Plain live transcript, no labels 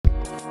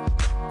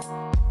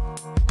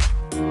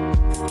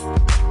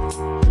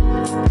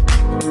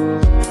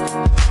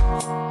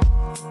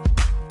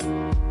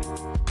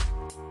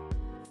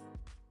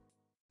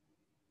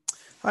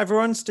Hi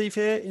everyone, Steve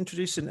here,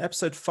 introducing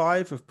episode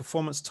 5 of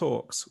Performance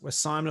Talks, where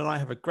Simon and I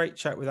have a great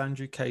chat with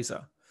Andrew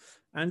Kayser.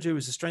 Andrew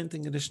is a strength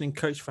and conditioning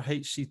coach for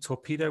HC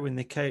Torpedo in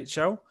the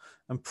KHL,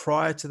 and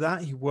prior to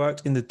that, he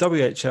worked in the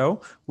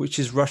WHL, which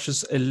is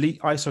Russia's elite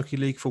ice hockey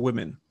league for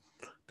women.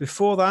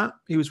 Before that,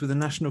 he was with the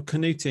national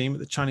canoe team at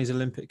the Chinese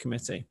Olympic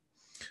Committee.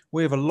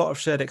 We have a lot of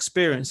shared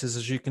experiences,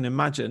 as you can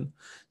imagine,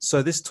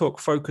 so this talk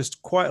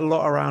focused quite a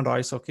lot around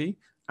ice hockey,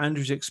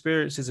 Andrew's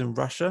experiences in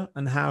Russia,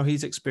 and how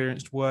he's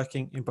experienced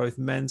working in both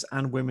men's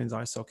and women's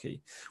ice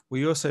hockey.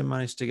 We also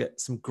managed to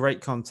get some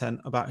great content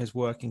about his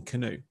work in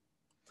canoe.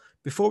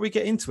 Before we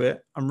get into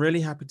it, I'm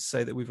really happy to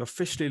say that we've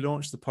officially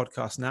launched the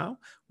podcast now,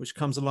 which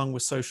comes along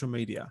with social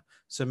media.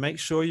 So make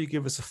sure you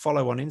give us a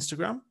follow on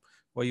Instagram,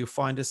 where you'll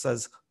find us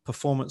as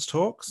Performance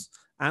Talks,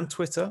 and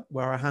Twitter,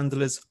 where our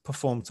handle is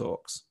Perform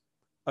Talks.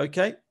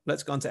 Okay,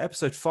 let's go on to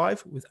episode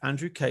 5 with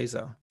Andrew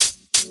Kayser.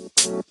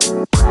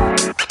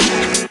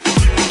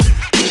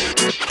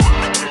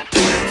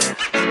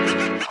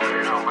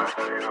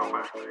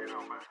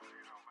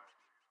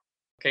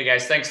 Okay,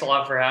 guys, thanks a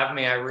lot for having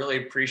me. I really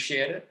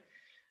appreciate it.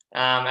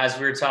 As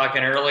we were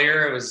talking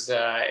earlier,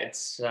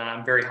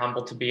 I'm very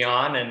humbled to be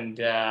on and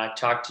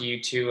talk to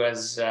you two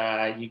as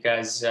you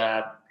guys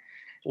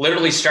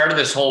literally started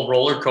this whole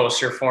roller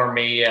coaster for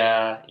me.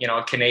 A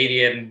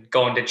Canadian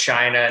going to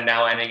China and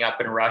now ending up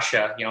in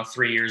Russia,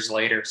 3 years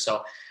later.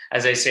 So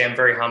as I say, I'm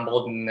very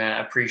humbled and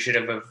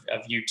appreciative of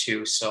you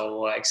two.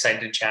 So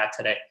excited to chat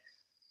today.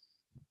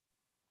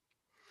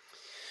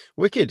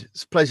 Wicked.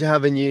 It's a pleasure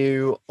having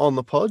you on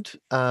the pod.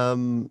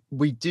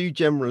 We do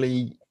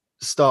generally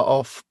start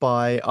off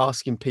by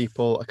asking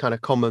people a kind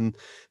of common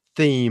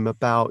theme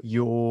about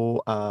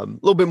your, a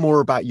little bit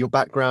more about your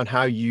background,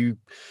 how you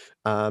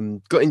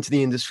got into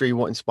the industry,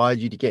 what inspired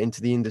you to get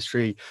into the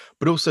industry,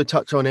 but also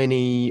touch on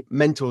any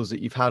mentors that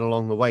you've had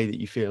along the way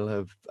that you feel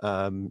have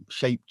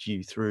shaped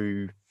you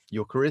through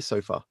your career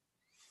so far.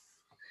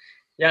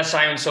 Yeah,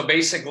 Simon. So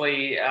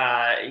basically,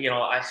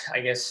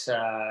 I guess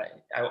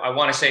I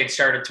want to say it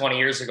started 20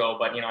 years ago,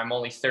 but I'm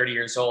only 30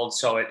 years old,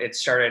 so it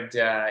started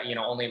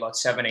only about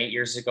 7-8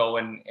 years ago,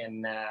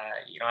 and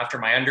after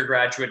my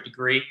undergraduate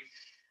degree,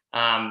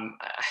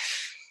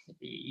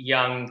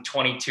 young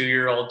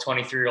 22-year-old,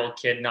 23-year-old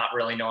kid, not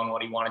really knowing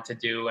what he wanted to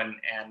do, and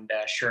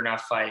sure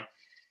enough, I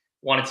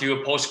wanted to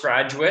do a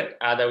postgraduate.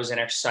 That was in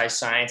exercise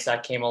science.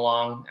 That came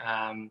along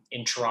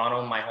in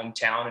Toronto, my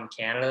hometown in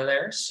Canada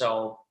there.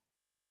 So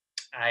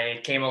I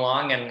came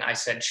along and I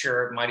said,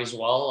 sure, might as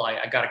well.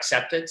 I got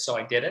accepted, so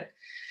I did it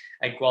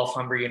at Guelph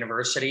Humber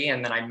University.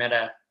 And then I met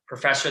a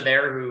professor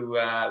there who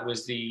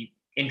was the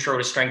intro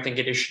to strength and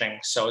conditioning.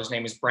 So his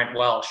name is Brent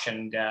Welsh,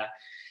 and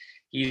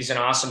he's an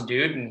awesome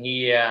dude. And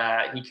he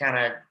kind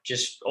of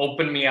just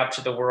opened me up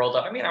to the world.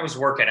 I mean, I was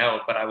working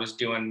out, but I was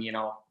doing,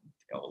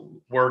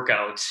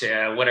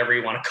 workouts, whatever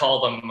you want to call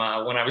them,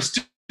 when I was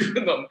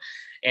doing them.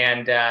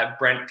 And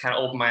Brent kind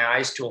of opened my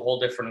eyes to a whole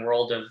different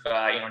world of,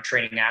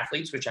 training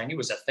athletes, which I knew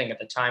was a thing at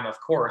the time, of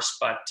course,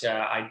 but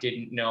I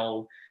didn't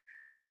know.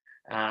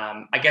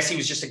 I guess he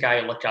was just a guy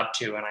I looked up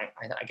to, and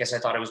I guess I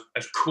thought it was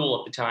cool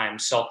at the time.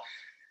 So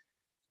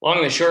long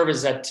and the short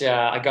is that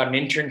I got an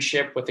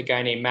internship with a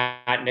guy named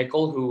Matt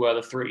Nickel, who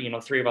the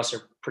three of us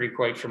are pretty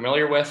quite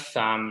familiar with.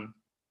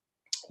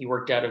 He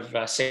worked out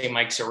of St.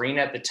 Mike's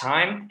Arena at the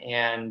time,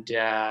 and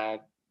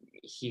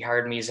he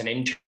hired me as an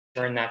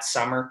intern that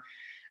summer.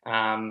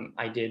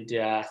 I did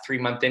a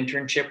 3-month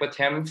internship with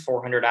him,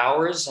 400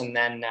 hours, and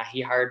then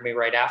he hired me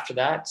right after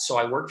that. So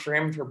I worked for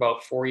him for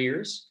about 4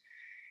 years,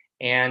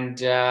 and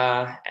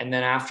then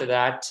after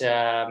that,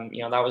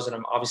 that was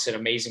obviously an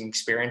amazing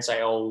experience.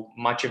 I owe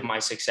much of my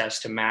success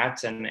to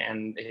Matt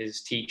and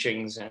his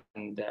teachings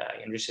and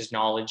just his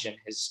knowledge and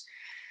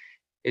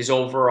his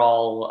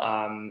overall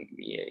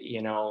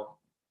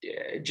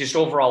just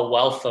overall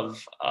wealth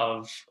of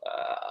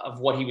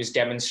what he was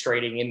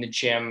demonstrating in the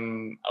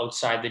gym,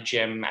 outside the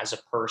gym, as a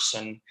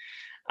person.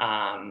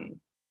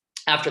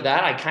 After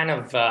that, I kind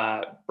of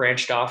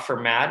branched off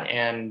from Matt,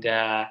 and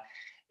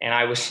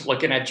I was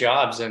looking at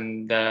jobs,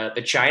 and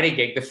the China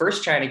gig, the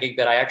first China gig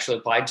that I actually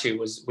applied to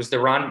was the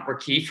Ron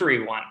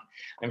McKeefery one.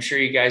 I'm sure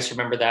you guys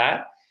remember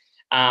that.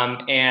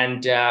 Ron,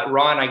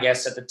 I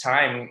guess at the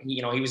time,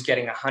 he was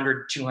getting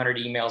 100, 200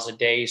 emails a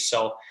day.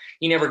 So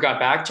he never got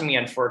back to me,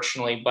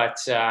 unfortunately. But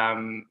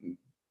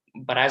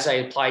as I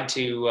applied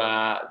to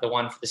the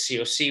one for the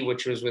COC,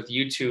 which was with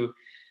you two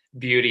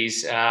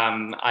beauties,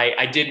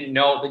 I didn't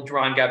know that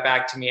Ron got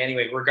back to me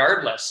anyway.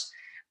 Regardless,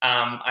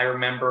 I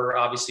remember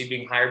obviously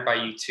being hired by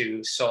you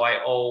two. So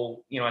I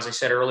owe, as I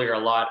said earlier, a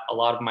lot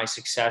of my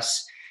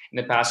success in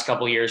the past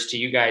couple of years to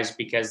you guys,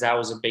 because that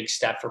was a big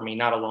step for me.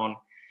 Not alone,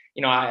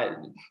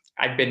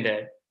 I've been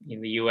to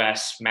the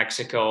U.S.,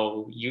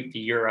 Mexico,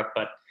 Europe,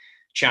 but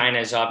China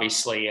is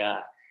obviously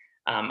a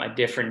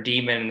different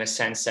demon in the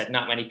sense that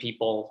not many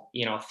people,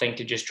 think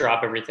to just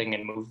drop everything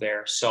and move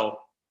there.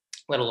 So,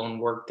 let alone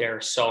work there.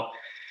 So,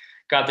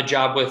 got the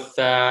job with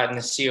in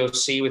the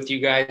COC with you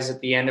guys at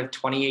the end of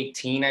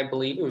 2018, I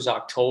believe. It was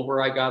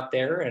October I got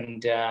there,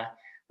 and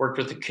worked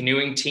with the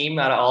canoeing team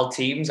out of all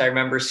teams. I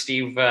remember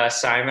Steve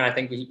Simon, I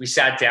think we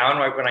sat down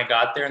right when I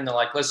got there, and they're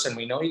like, listen,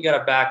 we know you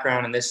got a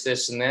background in this,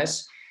 this, and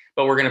this,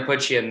 but we're going to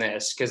put you in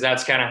this because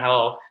that's kind of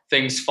how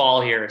things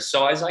fall here.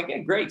 So I was like, yeah,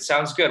 great.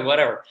 Sounds good.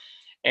 Whatever.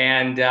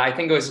 And I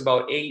think it was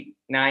about 8,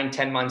 9,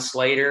 10 months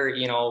later,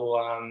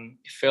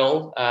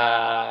 Phil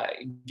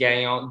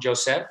Gagnon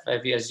Joseph,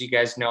 as you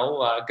guys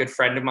know, a good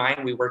friend of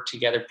mine. We worked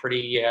together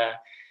pretty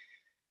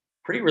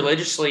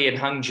religiously in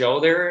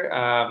Hangzhou there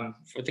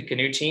for the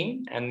canoe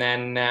team. And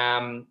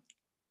then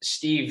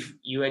Steve,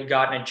 you had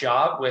gotten a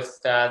job with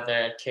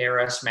the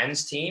KRS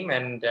men's team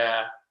and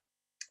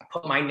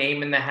put my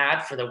name in the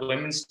hat for the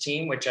women's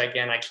team, which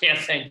again, I can't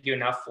thank you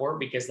enough for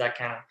because that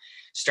kind of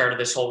started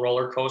this whole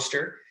roller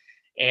coaster.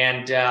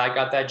 And I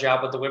got that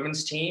job with the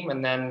women's team.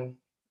 And then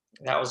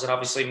that was an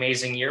obviously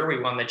amazing year. We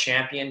won the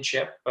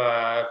championship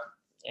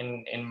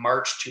in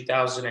March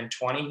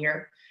 2020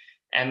 here.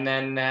 And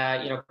then,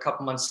 a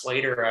couple months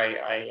later,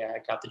 I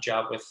got the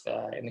job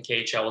in the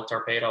KHL with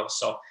Torpedo.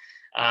 So,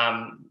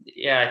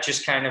 it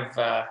just kind of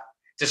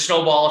it's a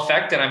snowball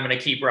effect, and I'm going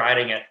to keep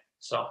riding it.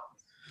 So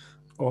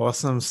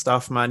awesome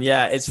stuff, man.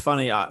 Yeah, it's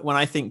funny. When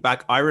I think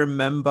back, I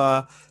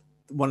remember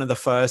one of the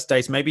first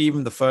days, maybe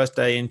even the first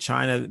day in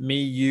China,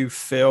 me, you,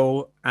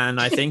 Phil, and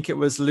I think it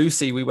was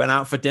Lucy. We went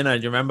out for dinner.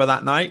 Do you remember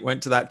that night?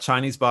 Went to that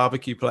Chinese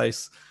barbecue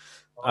place.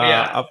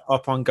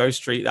 Up on Ghost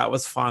Street. That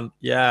was fun.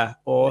 Yeah,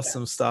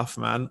 awesome stuff,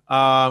 man.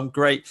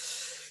 Great.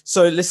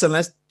 So listen,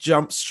 let's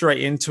jump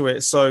straight into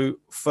it. So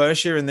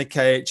first year in the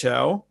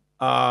KHL,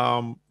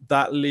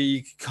 that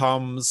league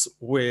comes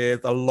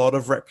with a lot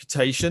of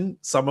reputation.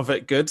 Some of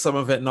it good, some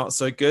of it not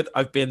so good.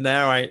 I've been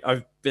there.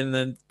 I've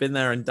been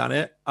there and done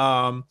it.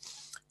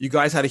 You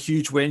guys had a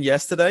huge win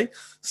yesterday,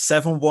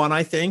 7-1,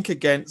 I think,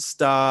 against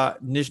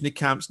Nizhny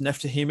Camp's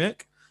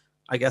Neftahimik.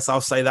 I guess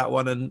I'll say that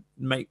one and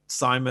make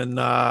Simon.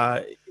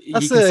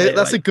 That's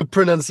a good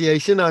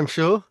pronunciation, I'm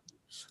sure.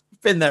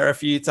 Been there a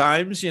few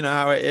times, you know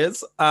how it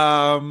is.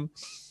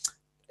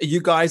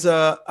 You guys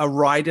are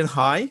riding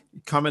high,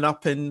 coming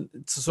up into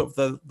sort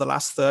of the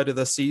last third of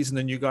the season,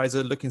 and you guys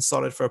are looking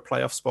solid for a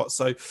playoff spot.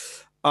 So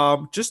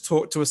just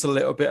talk to us a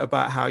little bit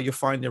about how you're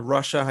finding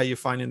Russia, how you're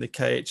finding the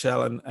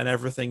KHL, and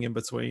everything in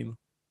between.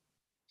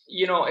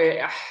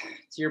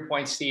 To your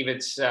point, Steve,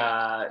 it's, we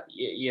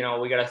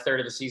got a third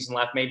of the season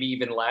left, maybe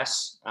even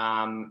less.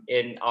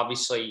 And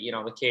obviously,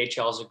 the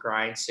KHL is a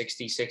grind,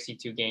 60,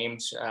 62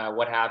 games,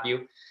 what have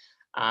you.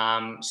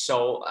 I've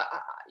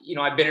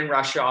been in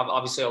Russia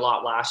obviously a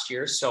lot last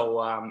year. So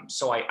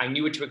I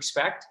knew what to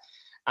expect.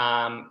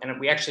 And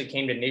we actually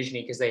came to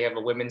Nizhny because they have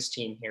a women's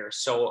team here.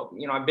 So,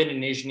 I've been in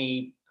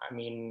Nizhny.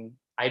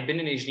 I'd been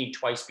in Nizhny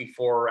twice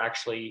before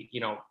actually,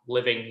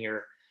 living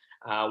here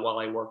while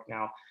I work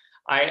now.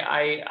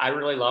 I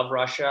really love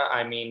Russia.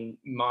 I mean,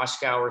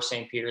 Moscow or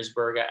St.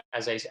 Petersburg,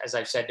 as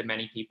I've said to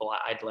many people,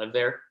 I'd live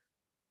there.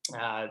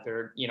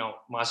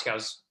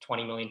 Moscow's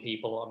 20 million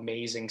people,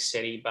 amazing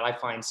city, but I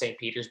find St.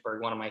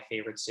 Petersburg one of my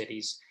favorite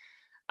cities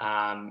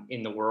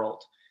in the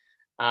world.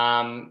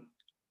 The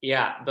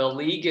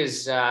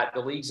league's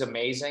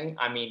amazing.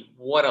 I mean,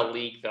 what a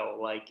league though!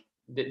 Like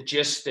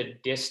just the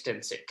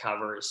distance it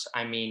covers.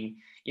 I mean,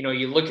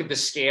 you look at the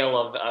scale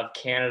of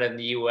Canada and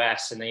the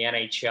US and the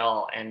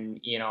NHL, and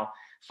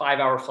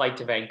 5-hour flight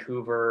to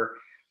Vancouver,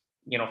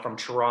 from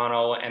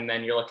Toronto, and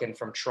then you're looking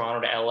from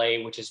Toronto to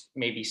LA, which is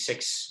maybe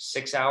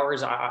six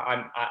hours.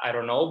 I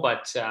don't know,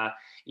 but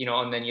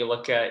and then you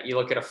look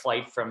at a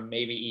flight from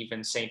maybe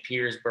even St.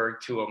 Petersburg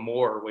to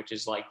Amur, which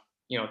is like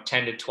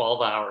 10 to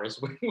 12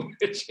 hours,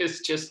 which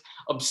is just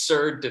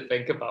absurd to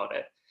think about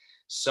it.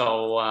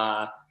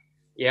 So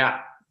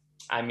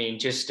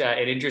just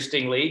an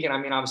interesting league, and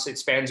obviously it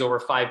spans over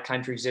 5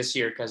 countries this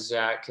year because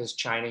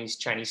Chinese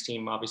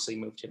team obviously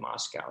moved to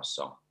Moscow.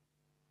 So.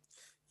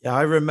 Yeah,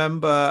 I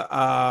remember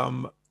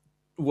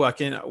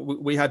working.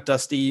 We had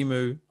Dusty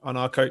Emu on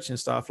our coaching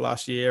staff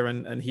last year,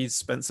 and he's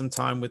spent some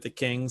time with the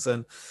Kings,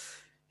 and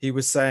he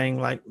was saying,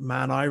 like,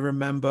 man, I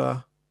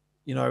remember,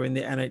 in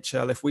the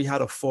NHL, if we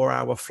had a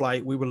 4-hour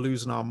flight, we were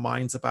losing our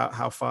minds about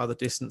how far the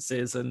distance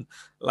is. And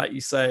like you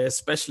say,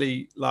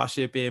 especially last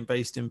year being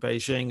based in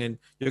Beijing, and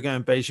you're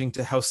going Beijing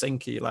to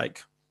Helsinki,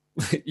 like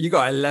you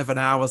got 11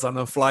 hours on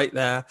a flight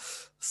there.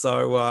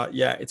 So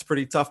it's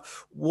pretty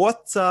tough.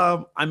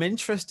 I'm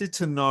interested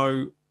to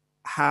know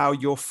how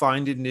you're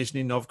finding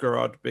Nizhny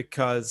Novgorod,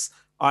 because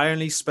I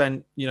only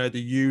spent, the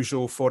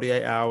usual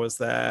 48 hours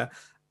there,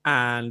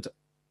 and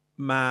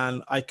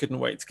man, I couldn't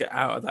wait to get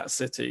out of that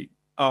city.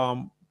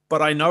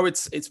 But I know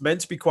it's meant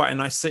to be quite a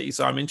nice city,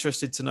 so I'm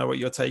interested to know what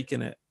your take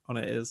on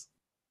it is.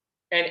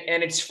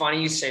 And it's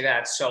funny you say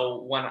that.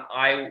 So when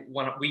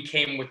we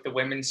came with the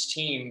women's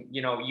team,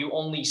 you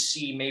only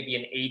see maybe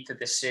an eighth of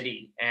the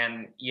city,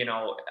 and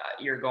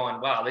you're going,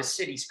 wow, this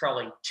city's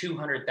probably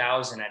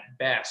 200,000 at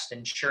best.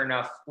 And sure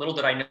enough, little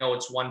did I know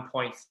it's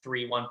 1.3,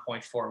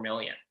 1.4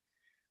 million.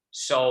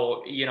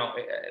 So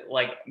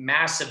like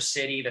massive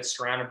city that's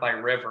surrounded by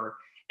river.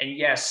 And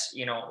yes,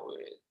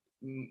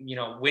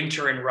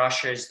 winter in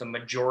Russia is the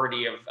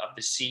majority of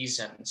the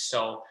season.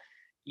 So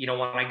when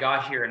I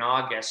got here in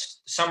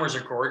August, summers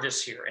are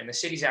gorgeous here and the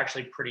city's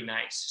actually pretty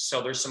nice.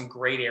 So there's some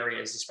great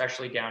areas,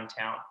 especially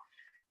downtown.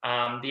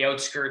 The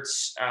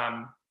outskirts,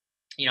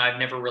 I've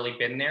never really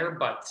been there,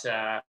 but,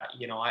 I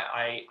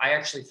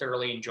actually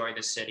thoroughly enjoy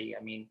the city.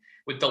 I mean,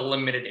 with the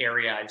limited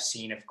area I've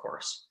seen, of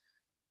course.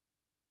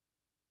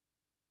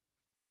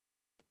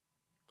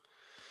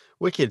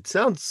 Wicked.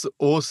 Sounds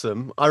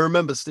awesome. I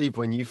remember, Steve,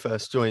 when you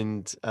first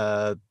joined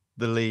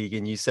the league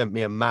and you sent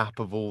me a map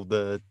of all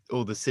the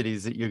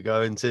cities that you're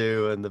going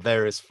to and the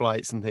various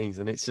flights and things,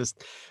 and it's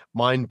just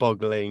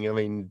mind-boggling. I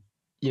mean,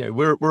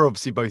 we're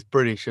obviously both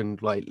British,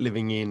 and like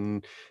living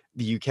in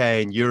the UK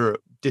and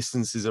Europe,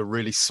 distances are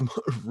really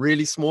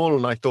really small,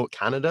 and I thought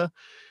Canada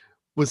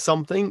was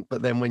something,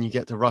 but then when you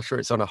get to Russia,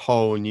 it's on a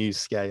whole new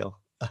scale.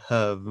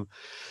 So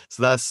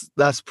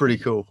that's pretty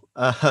cool.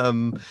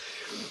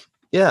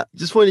 Yeah,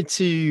 just wanted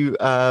to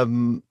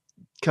kind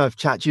of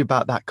chat to you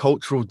about that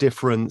cultural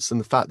difference and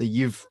the fact that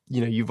you've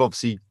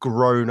obviously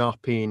grown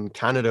up in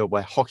Canada,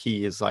 where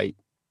hockey is like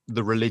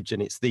the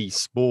religion, it's the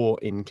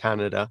sport in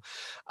Canada,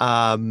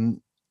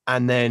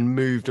 and then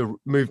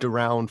moved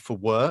around for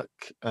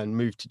work and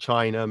moved to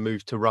China,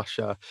 moved to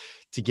Russia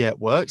to get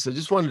work. So I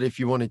just wondered if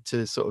you wanted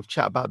to sort of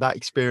chat about that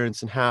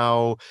experience and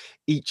how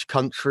each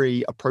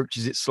country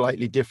approaches it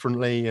slightly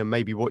differently, and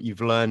maybe what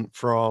you've learned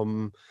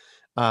from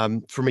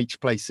each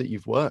place that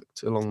you've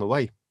worked along the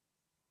way.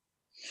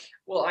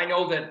 Well, I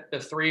know that the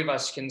three of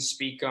us can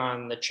speak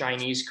on the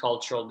Chinese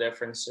cultural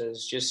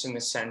differences, just in the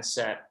sense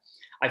that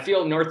I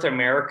feel North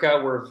America,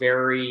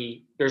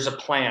 there's a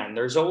plan.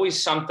 There's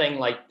always something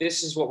like,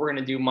 this is what we're going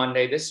to do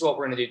Monday. This is what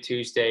we're going to do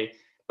Tuesday.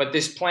 But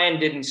this plan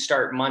didn't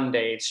start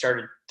Monday. It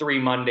started 3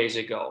 Mondays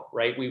ago,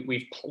 right?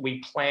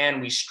 We plan,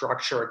 we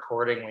structure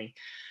accordingly.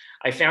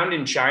 I found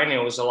in China,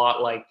 it was a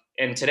lot like,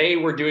 and today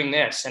we're doing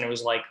this. And it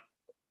was like,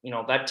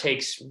 that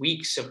takes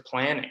weeks of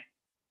planning.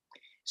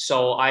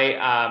 So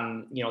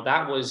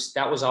that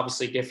was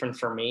obviously different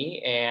for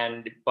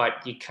me.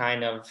 But you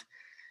kind of,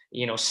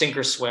 sink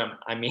or swim.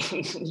 I mean,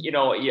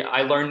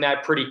 I learned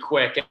that pretty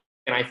quick.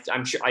 And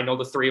I'm sure, I know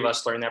the three of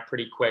us learned that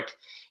pretty quick,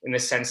 in the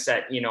sense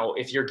that,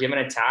 if you're given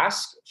a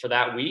task for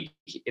that week,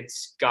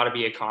 it's got to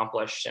be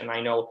accomplished. And I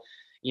know,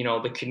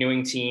 the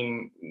canoeing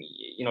team,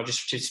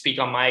 just to speak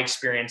on my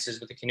experiences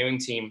with the canoeing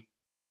team,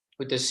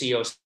 with the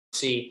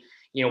COC,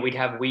 we'd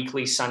have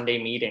weekly Sunday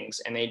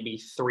meetings, and they'd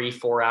be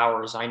 3-4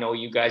 hours. I know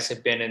you guys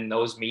have been in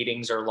those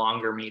meetings or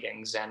longer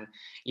meetings, and,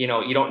 you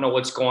don't know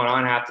what's going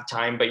on half the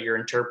time, but your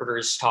interpreter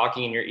is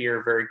talking in your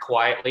ear very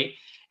quietly.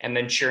 And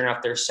then sure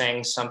enough, they're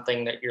saying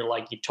something that you're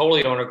like, you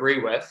totally don't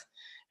agree with.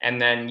 And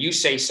then you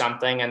say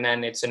something, and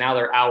then it's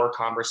another hour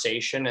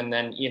conversation. And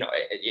then,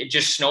 it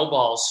just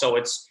snowballs.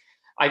 So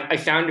I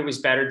found it was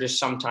better just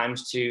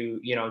sometimes to,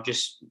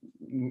 just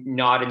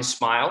nod and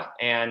smile,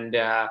 and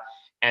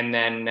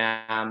then,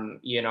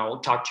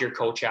 talk to your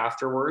coach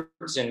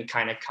afterwards and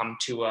kind of come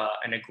to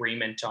an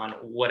agreement on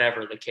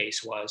whatever the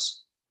case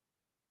was.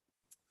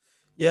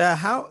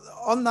 Yeah.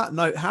 On that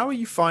note, how are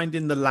you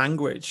finding the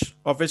language?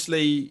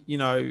 Obviously,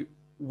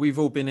 we've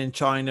all been in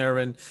China,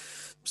 and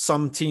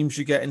some teams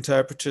you get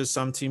interpreters,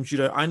 some teams you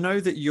don't. I know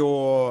that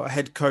your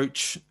head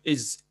coach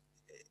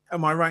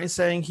am I right in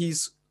saying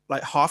he's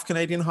like half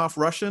Canadian, half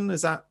Russian?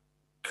 Is that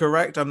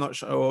correct? I'm not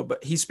sure,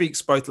 but he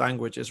speaks both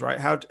languages, right?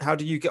 How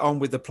do you get on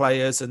with the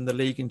players and the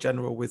league in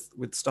general with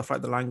stuff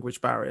like the language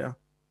barrier?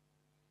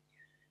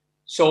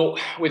 So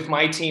with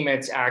my team,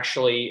 it's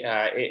actually,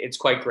 it's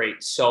quite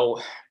great. So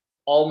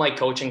all my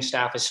coaching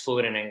staff is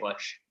fluent in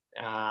English.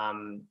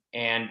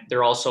 And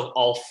they're also,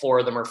 all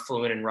 4 of them are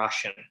fluent in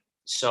Russian.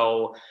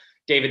 So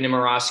David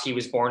Nemirovsky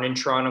was born in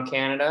Toronto,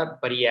 Canada,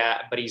 but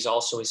he's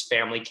also, his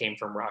family came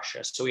from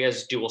Russia. So he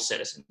has dual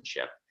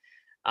citizenship.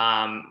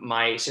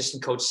 My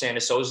assistant coach,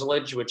 Sandis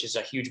Ozilic, which is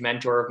a huge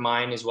mentor of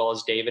mine, as well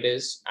as David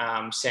is.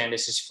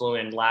 Sandis is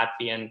fluent in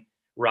Latvian,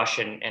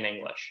 Russian, and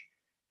English.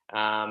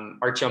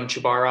 Artyom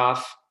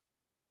Chubarov,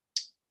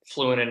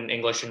 fluent in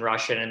English and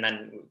Russian. And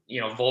then,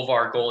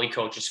 Volvar, goalie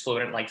coach, is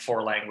fluent in like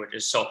 4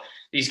 languages. So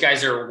these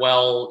guys are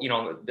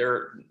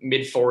they're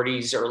mid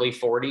 40s, early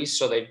 40s.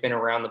 So they've been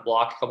around the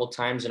block a couple of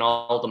times, and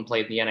all of them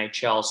played the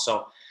NHL.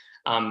 So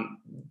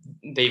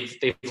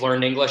they've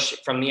learned English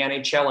from the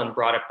NHL and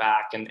brought it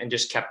back and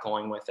just kept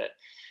going with it.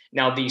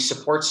 Now, the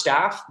support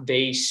staff,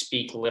 they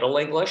speak little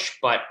English,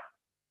 but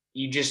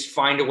you just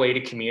find a way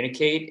to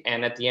communicate.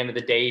 And at the end of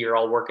the day, you're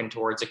all working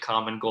towards a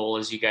common goal,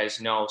 as you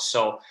guys know.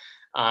 So,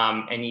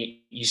 and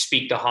you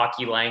speak the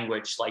hockey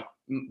language. Like,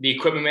 the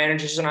equipment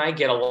managers and I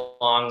get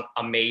along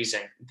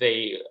amazing.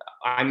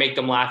 I make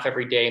them laugh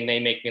every day, and they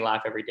make me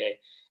laugh every day.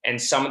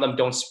 And some of them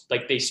don't,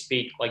 like, they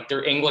speak, like,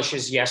 their English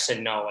is yes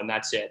and no, and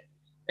that's it.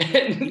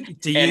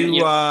 Do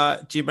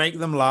you make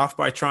them laugh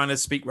by trying to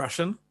speak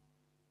Russian?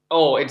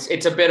 Oh,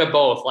 it's a bit of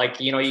both. Like,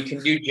 you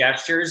can do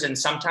gestures, and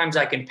sometimes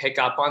I can pick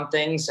up on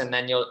things, and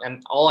then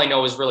and all I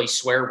know is really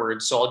swear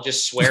words. So I'll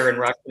just swear in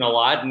Russian a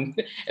lot, and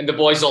the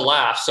boys will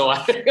laugh. So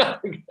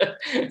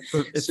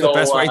it's the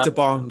best way to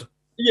bond.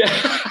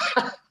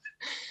 Yeah.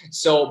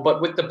 So,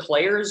 but with the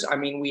players, I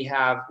mean, we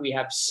have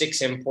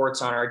 6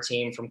 imports on our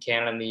team from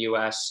Canada and the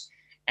US.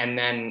 And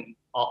then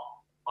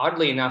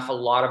oddly enough, a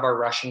lot of our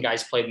Russian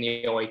guys played in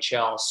the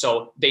OHL.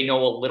 So they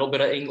know a little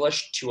bit of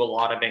English to a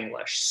lot of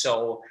English.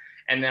 So,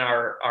 and then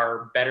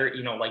our better,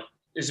 you know, like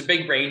there's a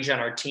big range on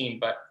our team,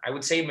 but I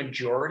would say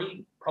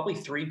majority, probably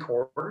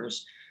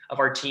 3/4 of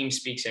our team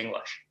speaks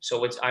English.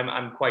 So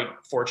I'm quite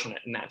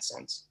fortunate in that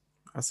sense.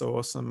 That's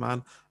awesome,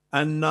 man.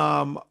 And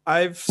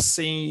I've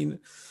seen,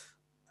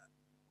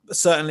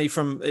 certainly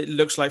it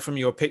looks like from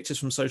your pictures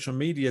from social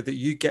media, that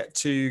you get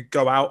to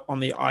go out on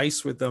the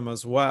ice with them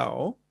as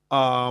well.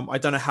 I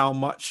don't know how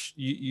much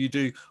you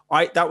do.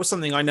 That was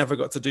something I never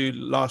got to do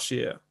last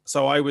year.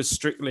 So I was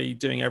strictly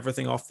doing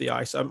everything off the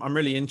ice. I'm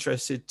really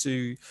interested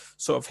to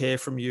sort of hear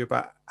from you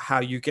about how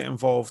you get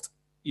involved,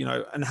 you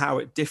know, and how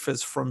it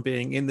differs from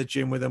being in the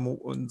gym with them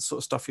and sort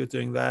of stuff you're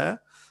doing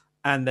there,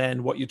 and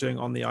then what you're doing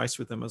on the ice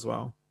with them as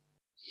well.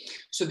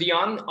 So the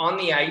on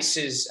the ice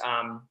is,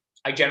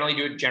 I generally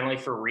do it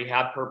for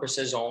rehab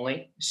purposes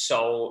only.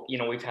 So, you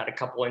know, we've had a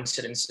couple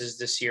incidences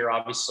this year.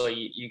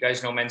 Obviously, you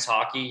guys know men's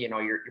hockey, you know,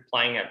 you're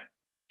playing an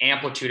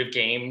amplitude of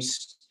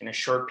games in a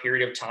short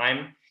period of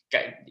time.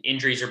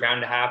 Injuries are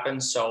bound to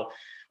happen. So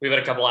we've had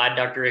a couple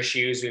adductor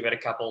issues. We've had a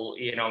couple,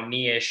 you know,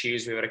 knee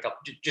issues. We've had a couple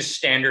just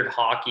standard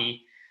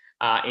hockey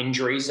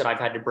injuries that I've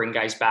had to bring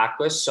guys back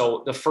with.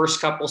 So the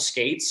first couple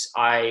skates,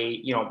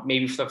 you know,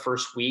 maybe for the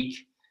first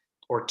week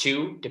or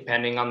 2,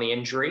 depending on the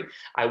injury,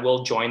 I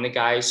will join the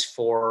guys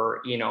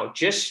for, you know,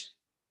 just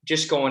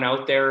going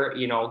out there,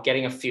 you know,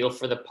 getting a feel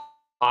for the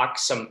puck,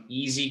 some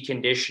easy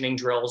conditioning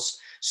drills,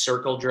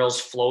 circle drills,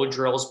 flow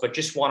drills, but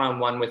just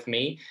one-on-one with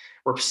me,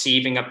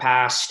 receiving a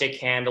pass, stick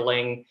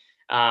handling,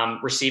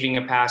 receiving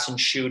a pass and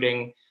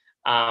shooting.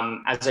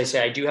 As I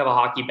say, I do have a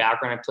hockey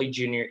background. I played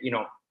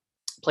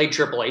played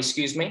AAA,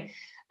 excuse me.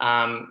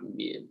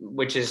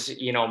 Which is,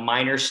 you know,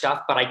 minor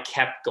stuff, but I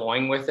kept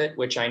going with it,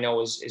 which I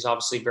know is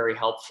obviously very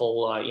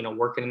helpful, you know,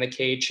 working in the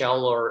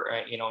KHL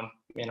or, you know,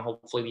 and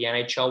hopefully the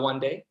NHL one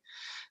day.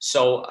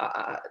 So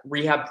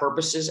rehab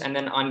purposes. And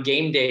then on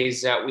game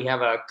days, we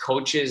have a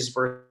coaches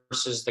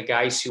versus the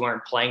guys who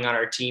aren't playing on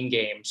our team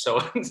game.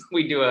 So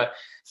we do a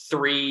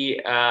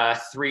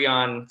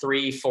 3-on-3,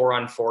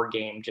 4-on-4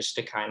 game just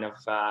to kind of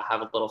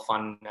have a little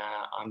fun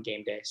on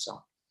game day.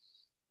 So.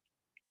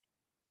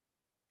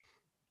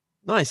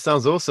 Nice,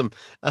 sounds awesome.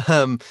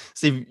 So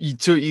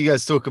you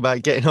guys talk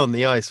about getting on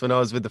the ice. When I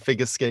was with the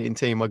figure skating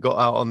team, I got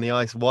out on the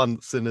ice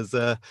once, and as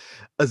a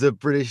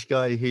British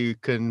guy who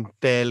can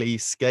barely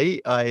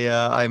skate,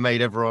 I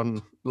made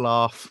everyone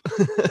laugh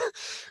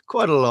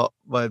quite a lot.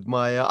 With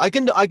my I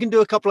can do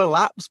a couple of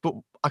laps, but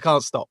I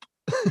can't stop.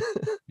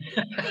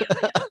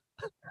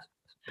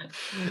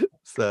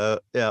 So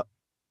yeah,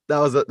 that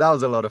was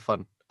a lot of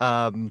fun.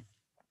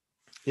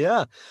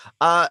 Yeah.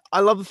 I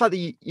love the fact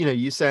that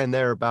you're saying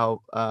there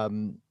about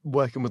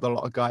working with a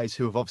lot of guys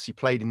who have obviously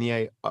played in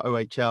the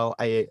OHL,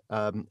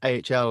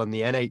 AHL, and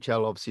the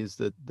NHL obviously is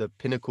the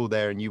pinnacle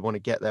there, and you want to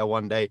get there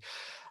one day.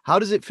 How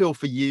does it feel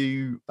for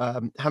you,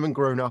 having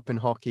grown up in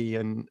hockey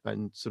and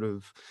sort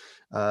of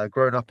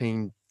grown up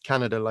in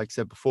Canada, like I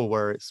said before,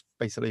 where it's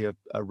basically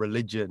a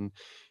religion,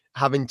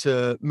 having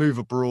to move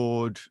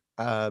abroad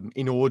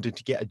in order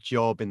to get a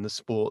job in the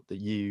sport that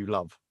you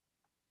love?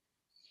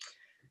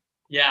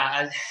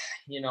 Yeah,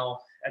 you know,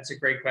 that's a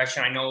great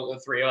question. I know the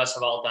 3 of us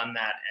have all done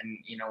that, and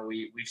you know,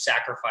 we've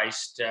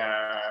sacrificed,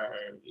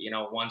 you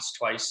know, once,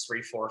 twice,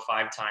 3, 4,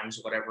 5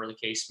 times, whatever the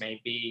case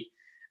may be.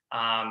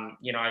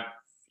 You know,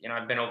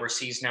 I've been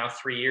overseas now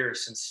 3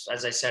 years since,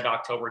 as I said,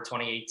 October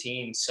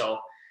 2018. So,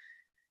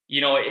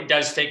 you know, it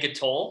does take a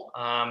toll.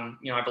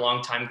 You know, I have a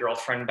longtime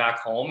girlfriend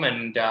back home,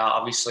 and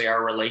obviously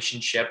our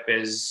relationship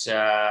is.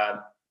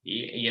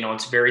 You know,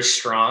 it's very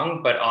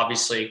strong, but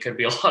obviously it could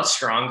be a lot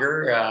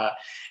stronger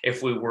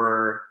if we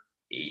were,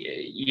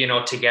 you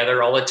know,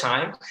 together all the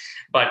time.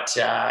 But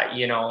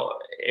you know,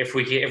 if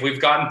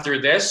we've gotten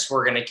through this,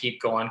 we're going to keep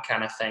going,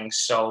 kind of thing.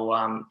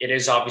 So it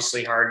is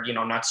obviously hard, you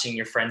know, not seeing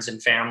your friends and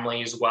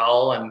family as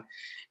well, and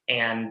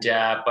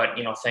but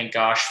you know, thank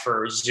gosh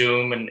for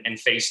Zoom and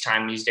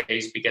FaceTime these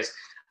days, because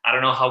I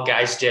don't know how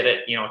guys did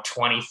it, you know,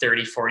 20,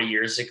 30, 40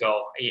 years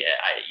ago.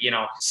 You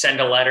know, send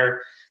a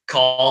letter,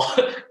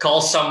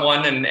 call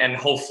someone, and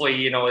hopefully,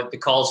 you know, the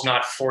call's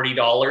not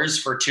 $40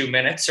 for 2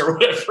 minutes or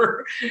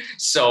whatever.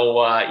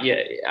 So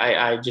yeah,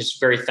 I'm just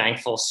very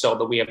thankful so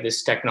that we have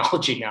this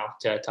technology now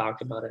to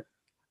talk about it.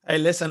 Hey,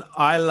 listen,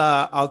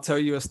 I'll tell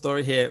you a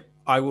story here.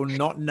 I will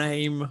not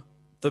name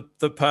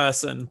the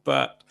person,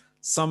 but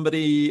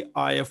somebody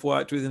I have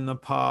worked with in the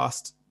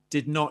past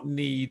did not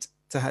need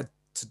to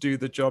do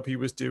the job he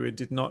was doing,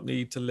 did not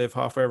need to live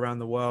halfway around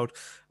the world.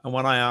 And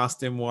when I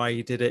asked him why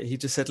he did it, he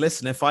just said,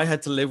 listen, if I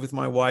had to live with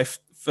my wife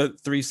for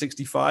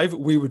 365,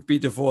 we would be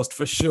divorced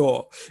for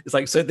sure. It's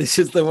like, so this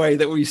is the way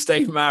that we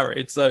stay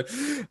married. So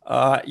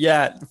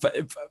yeah,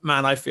 but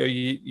man, I feel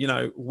you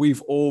know,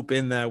 we've all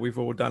been there, we've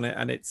all done it,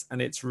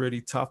 and it's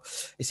really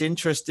tough. It's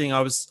interesting.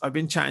 I've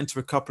been chatting to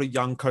a couple of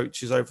young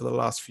coaches over the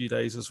last few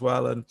days as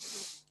well. And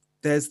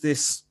there's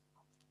this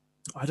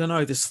I don't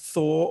know, this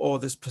thought or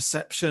this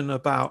perception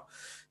about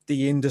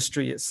the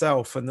industry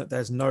itself, and that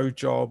there's no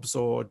jobs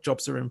or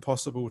jobs are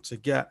impossible to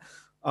get.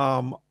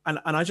 And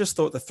I just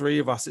thought the three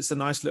of us, it's a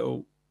nice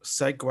little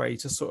segue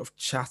to sort of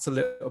chat a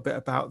little bit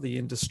about the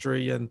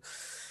industry and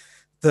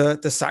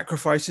the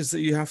sacrifices that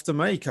you have to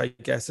make, I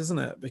guess, isn't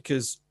it?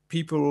 Because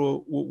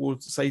people will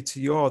say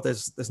to you, oh,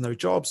 there's no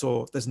jobs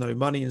or there's no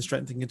money in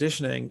strength and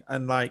conditioning.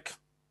 And like,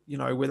 you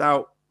know,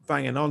 without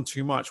banging on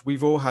too much,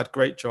 we've all had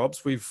great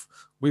jobs.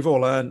 We've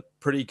all earned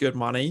pretty good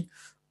money.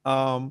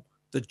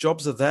 The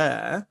jobs are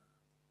there.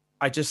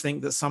 I just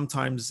think that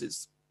sometimes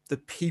it's the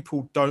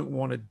people don't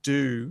want to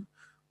do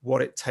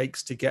what it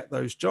takes to get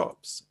those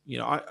jobs. You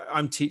know,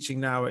 I'm teaching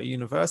now at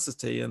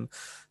university, and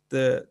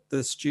the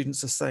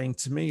students are saying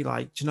to me,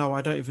 like, you know,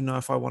 I don't even know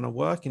if I want to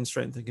work in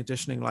strength and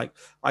conditioning. Like,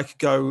 I could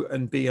go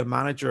and be a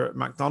manager at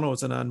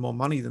McDonald's and earn more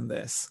money than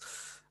this.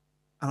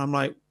 And I'm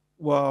like,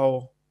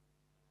 well,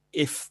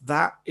 if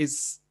that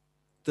is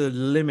the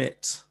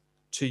limit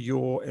to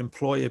your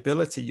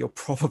employability, you're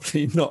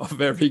probably not a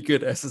very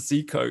good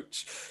SSC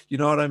coach. You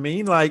know what I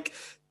mean? Like,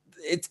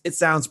 it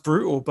sounds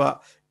brutal,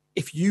 but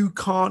if you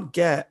can't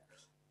get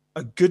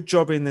a good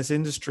job in this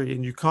industry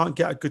and you can't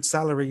get a good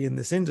salary in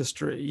this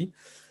industry,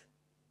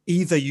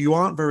 either you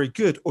aren't very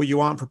good or you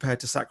aren't prepared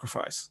to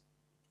sacrifice.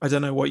 I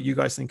don't know what you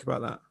guys think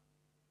about that.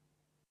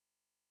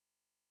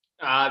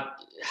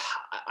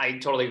 I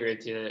totally agree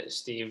with you,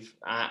 Steve.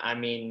 I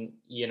mean,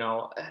 you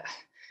know,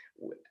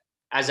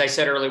 as I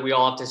said earlier, we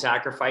all have to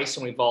sacrifice,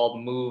 and we've all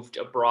moved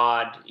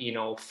abroad, you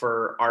know,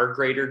 for our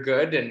greater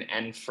good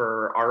and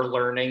for our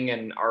learning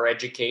and our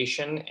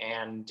education,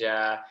 and,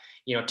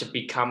 you know, to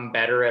become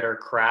better at our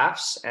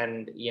crafts.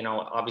 And, you know,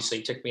 obviously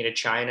it took me to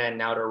China and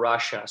now to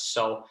Russia.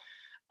 So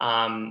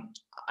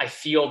I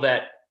feel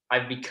that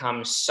I've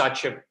become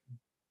such a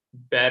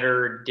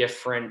better,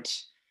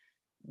 different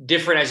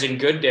as in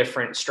good,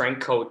 different strength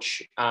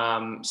coach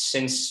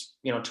since,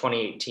 you know,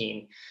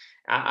 2018.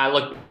 I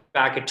look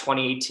back at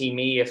 2018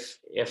 me,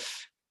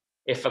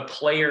 if a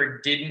player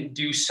didn't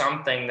do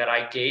something that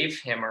I gave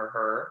him or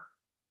her,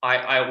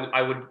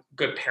 I would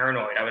get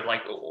paranoid. I would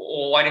like,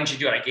 well, why didn't you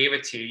do it? I gave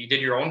it to you. You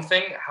did your own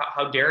thing.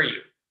 How dare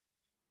you?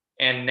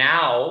 And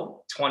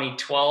now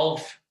 2012,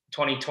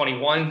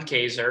 2021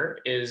 Kaiser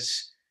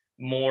is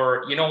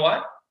more, you know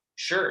what?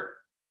 Sure.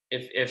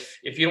 If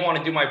you don't want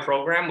to do my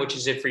program, which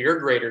is it for your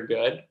greater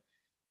good,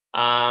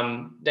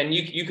 then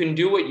you can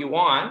do what you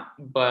want,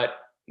 but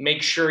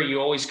make sure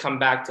you always come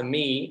back to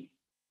me.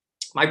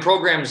 My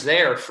program's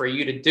there for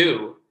you to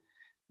do,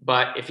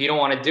 but if you don't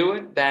want to do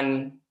it,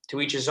 then to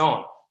each his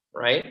own,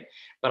 right?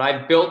 But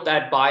I've built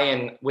that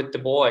buy-in with the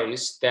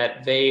boys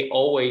that they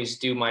always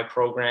do my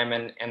program,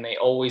 and they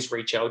always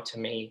reach out to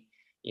me,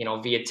 you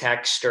know, via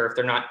text, or if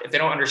they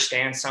don't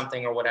understand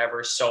something or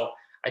whatever. So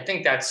I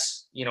think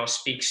that's, you know,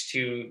 speaks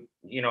to,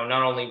 you know,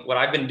 not only what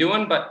I've been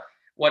doing, but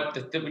what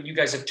you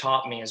guys have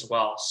taught me as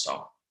well.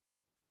 So.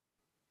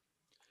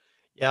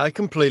 Yeah, I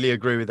completely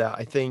agree with that.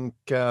 I think,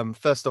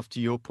 first off, to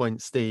your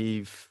point,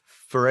 Steve,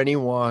 for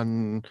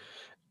anyone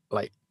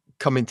like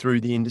coming through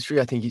the industry,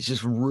 I think it's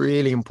just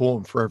really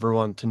important for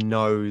everyone to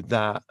know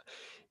that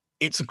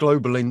it's a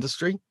global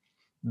industry.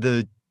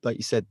 Like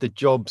you said, the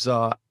jobs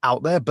are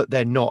out there, but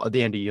they're not at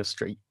the end of your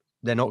street.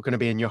 They're not going to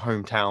be in your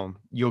hometown.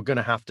 You're going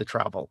to have to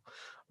travel,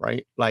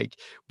 right? Like,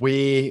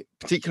 we,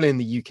 particularly in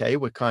the UK,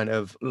 we're kind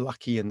of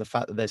lucky in the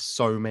fact that there's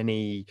so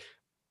many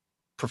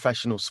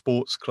professional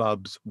sports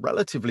clubs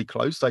relatively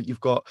close. Like, you've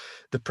got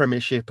the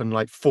Premiership and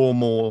like 4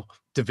 more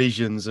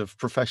divisions of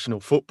professional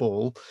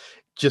football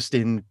just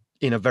in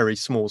a very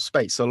small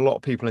space. So a lot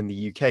of people in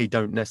the UK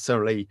don't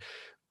necessarily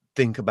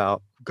think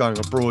about going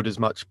abroad as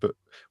much, but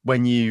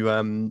when you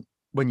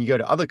go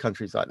to other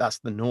countries, like, that's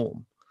the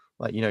norm.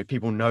 Like, you know,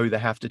 people know they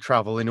have to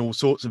travel in all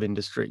sorts of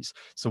industries.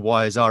 So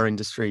why is our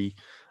industry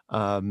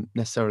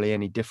necessarily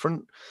any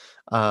different?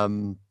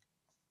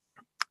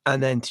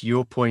 And then to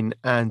your point,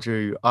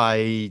 Andrew,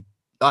 I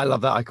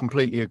love that. I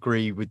completely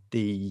agree with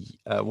the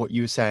what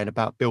you were saying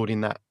about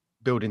building that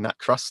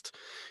trust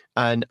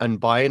and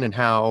buy-in, and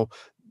how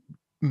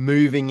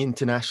moving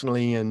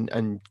internationally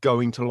and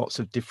going to lots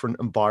of different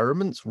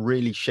environments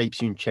really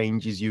shapes you and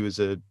changes you as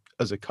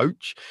a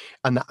coach.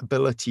 And that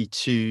ability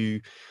to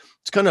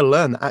kind of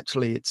learn that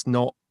actually it's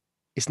not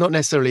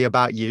necessarily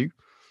about you.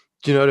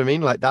 Do you know what I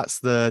mean? Like, that's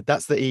the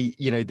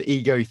the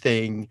ego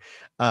thing.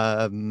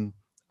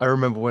 I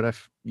remember when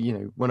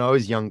I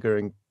was younger,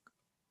 and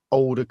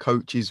older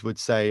coaches would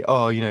say,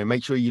 "Oh, you know,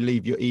 make sure you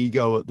leave your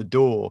ego at the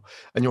door."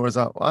 And you're always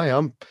like,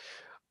 I'm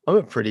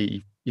a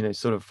pretty, you know,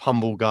 sort of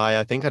humble guy.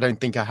 I don't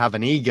think I have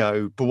an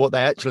ego. But what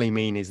they actually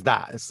mean is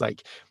that it's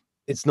like,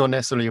 it's not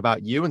necessarily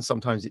about you. And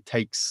sometimes it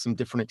takes some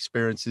different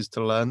experiences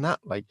to learn that.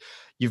 Like,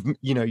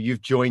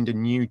 you've joined a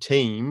new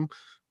team.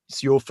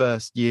 It's your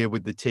first year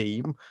with the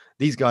team.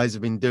 These guys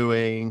have been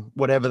doing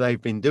whatever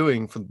they've been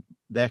doing for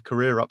their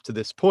career up to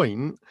this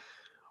point.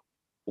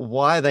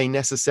 Why are they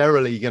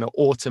necessarily going to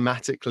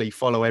automatically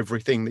follow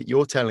everything that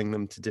you're telling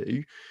them to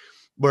do?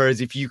 Whereas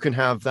if you can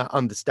have that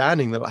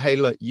understanding that, like, hey,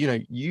 look, you know,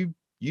 you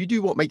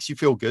do what makes you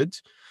feel good.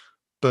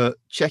 but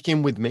check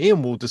in with me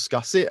and we'll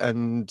discuss it.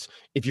 And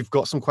if you've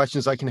got some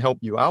questions, I can help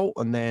you out.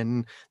 And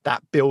then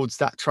that builds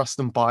that trust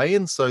and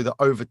buy-in, so that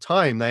over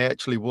time they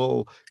actually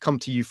will come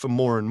to you for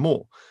more and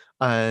more.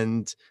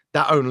 And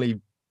that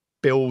only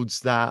builds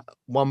the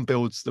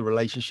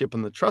relationship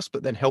and the trust,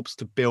 but then helps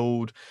to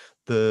build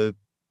the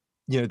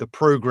the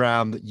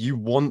program that you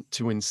want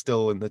to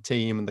instill in the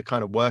team and the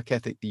kind of work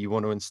ethic that you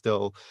want to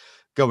instill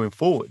going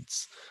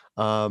forwards.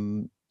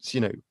 So,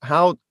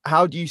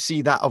 how do you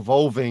see that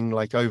evolving,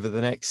 like over the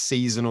next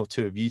season or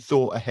two? Have you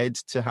thought ahead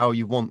to how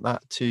you want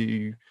that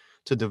to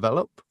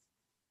develop?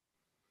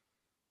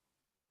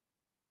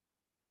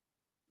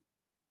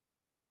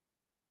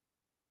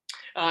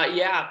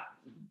 Yeah,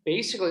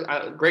 basically,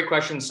 great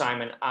question,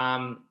 Simon.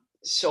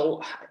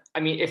 So, I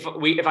mean, if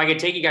I could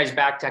take you guys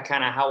back to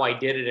kind of how I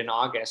did it in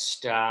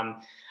August,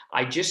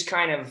 I just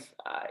kind of,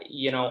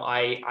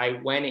 I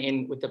went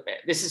in with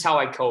this is how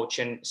I coach.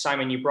 And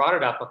Simon, you brought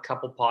it up a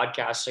couple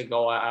podcasts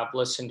ago. I've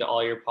listened to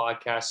all your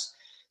podcasts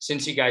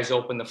since you guys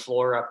opened the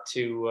floor up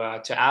to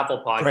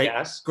Apple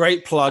Podcasts.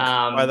 Great plug,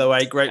 by the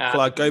way. Great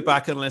plug. Go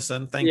back and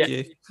listen. Thank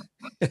you.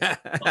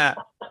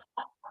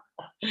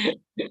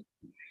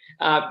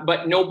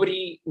 But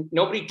nobody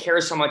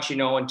cares how much you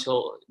know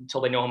until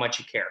they know how much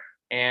you care.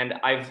 And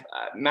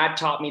Matt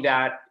taught me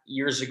that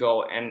years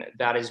ago, and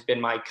that has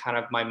been my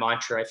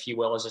mantra, if you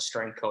will, as a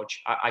strength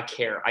coach. I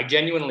care. I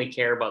genuinely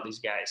care about these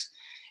guys,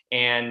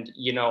 and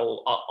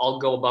I'll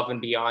go above and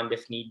beyond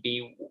if need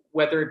be,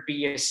 whether it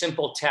be a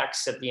simple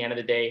text at the end of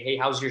the day. Hey,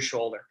 how's your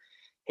shoulder?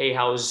 Hey,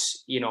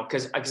 how's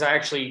because I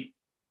actually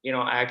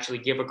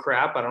give a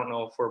crap. I don't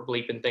know if we're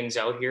bleeping things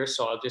out here,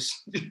 so I'll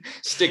just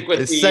stick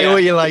with say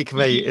what you like,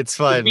 mate. It's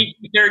fine.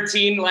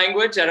 13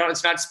 language.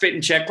 It's not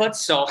spitting chicklets.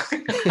 So,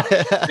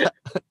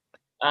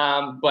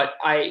 but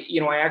I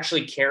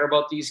actually care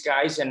about these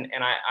guys, and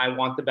I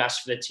want the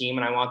best for the team,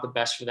 and I want the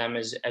best for them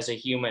as a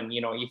human.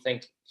 You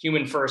think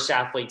human first,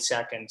 athlete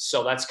second.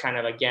 So that's kind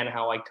of, again,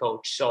 how I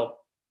coach. So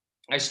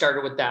I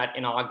started with that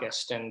in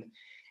August, and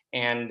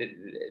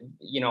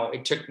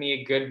it took me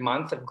a good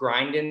month of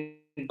grinding.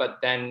 But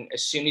then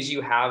as soon as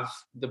you have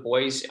the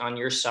boys on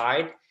your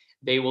side,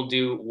 they will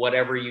do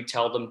whatever you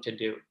tell them to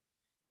do.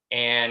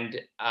 And,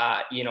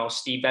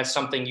 Steve, that's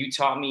something you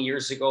taught me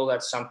years ago.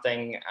 That's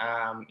something,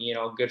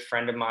 a good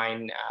friend of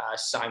mine,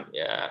 Sandis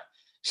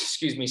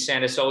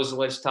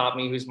Ozolich taught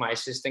me, who's my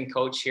assistant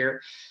coach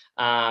here.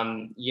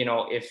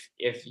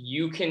 If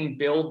you can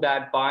build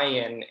that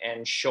buy-in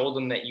and show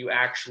them that you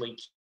actually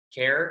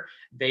care,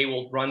 they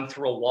will run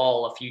through a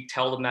wall if you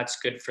tell them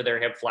that's good for their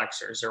hip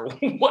flexors or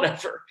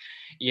whatever,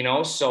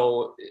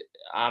 so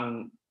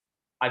I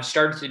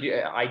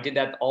did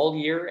that all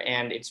year,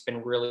 and it's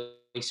been really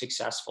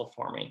successful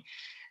for me.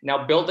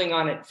 Now, building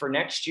on it for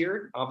next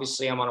year,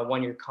 obviously I'm on a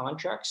 1-year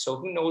contract, so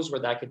who knows where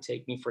that could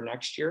take me for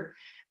next year,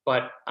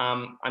 but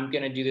I'm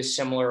going to do this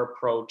similar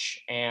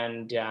approach.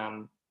 And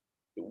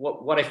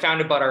what I found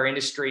about our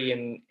industry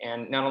and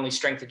not only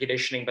strength and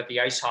conditioning, but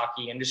the ice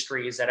hockey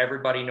industry, is that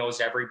everybody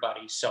knows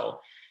everybody. So,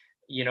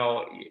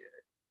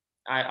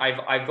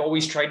 I've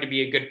always tried to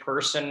be a good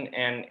person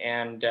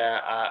and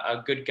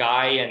a good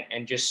guy,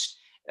 and just,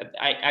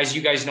 as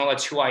you guys know,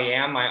 that's who I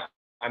am.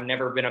 I've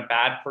never been a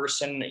bad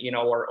person,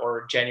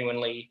 or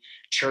genuinely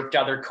chirped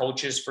other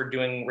coaches for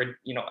doing,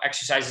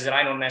 exercises that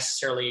I don't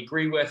necessarily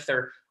agree with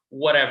or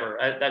whatever.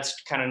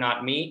 That's kind of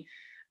not me.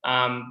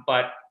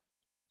 But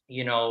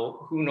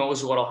who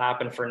knows what'll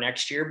happen for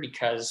next year,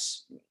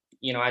 because,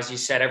 as you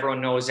said,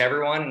 everyone knows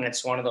everyone. And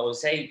it's one of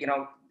those, hey,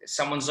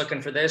 someone's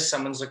looking for this,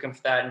 someone's looking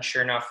for that. And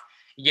sure enough,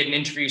 you get an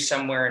interview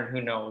somewhere, and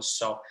who knows?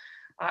 So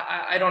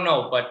I don't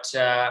know, but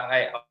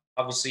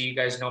obviously you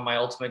guys know my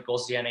ultimate goal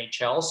is the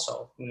NHL.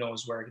 So who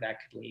knows where that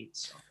could lead.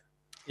 So.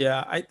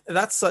 Yeah,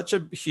 that's such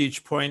a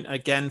huge point,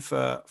 again,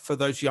 for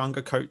those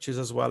younger coaches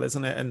as well,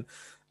 isn't it?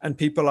 And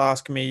people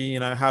ask me,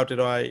 how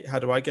do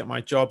I get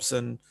my jobs?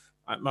 And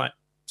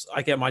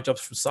I get my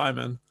jobs from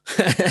Simon,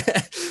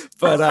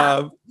 but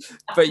I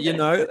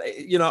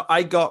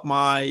got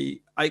my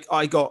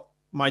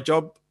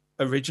job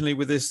originally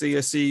with this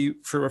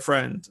CSE through a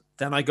friend.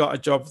 Then I got a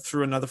job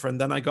through another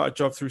friend. Then I got a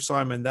job through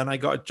Simon. Then I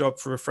got a job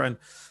through a friend.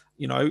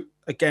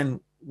 Again,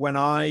 when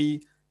I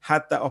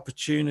had that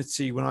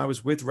opportunity, when I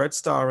was with Red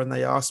Star and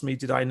they asked me,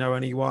 did I know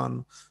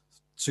anyone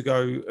to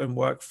go and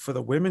work for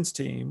the women's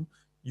team?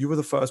 You were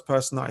the first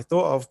person that I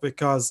thought of,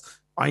 because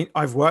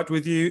I've worked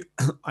with you.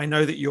 I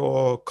know that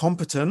you're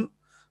competent,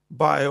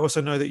 but I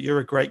also know that you're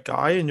a great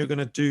guy and you're going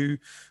to do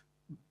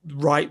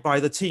right by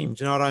the team.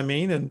 Do you know what I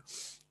mean? And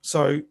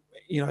so,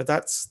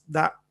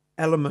 that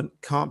element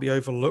can't be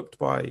overlooked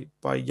by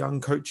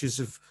young coaches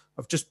of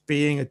just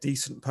being a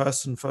decent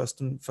person first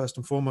and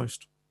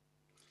foremost.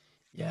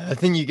 Yeah, I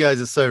think you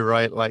guys are so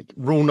right. Like,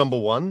 rule number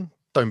 1,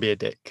 don't be a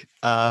dick.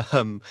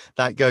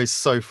 That goes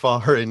so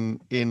far in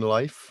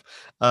life.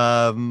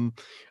 I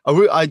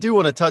do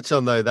want to touch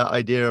on, though, that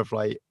idea of,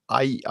 like,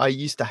 I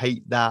used to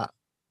hate that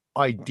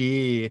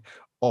idea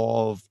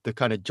of the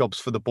kind of jobs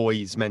for the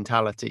boys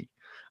mentality.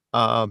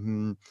 But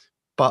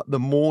But the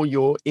more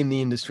you're in the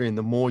industry and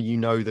the more you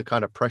know the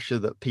kind of pressure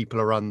that people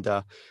are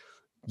under,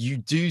 you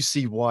do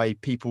see why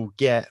people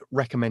get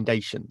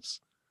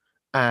recommendations.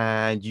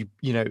 And you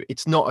know,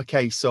 it's not a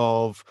case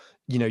of,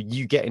 you know,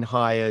 you getting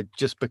hired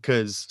just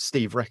because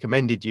Steve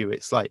recommended you.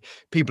 It's like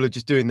people are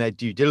just doing their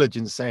due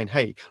diligence, saying,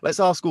 hey,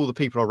 let's ask all the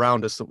people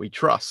around us that we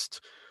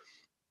trust,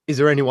 is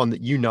there anyone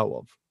that you know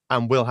of?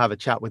 And we'll have a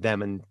chat with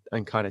them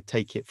and kind of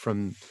take it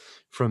from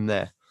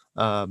there.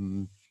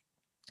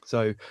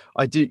 So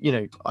I do, you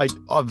know, I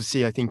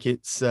obviously I think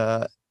it's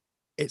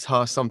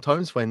harsh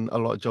sometimes when a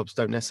lot of jobs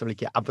don't necessarily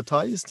get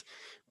advertised,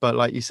 but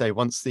like you say,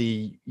 once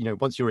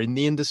you're in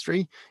the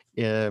industry,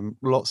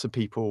 lots of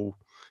people,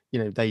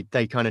 you know,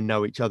 they kind of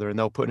know each other and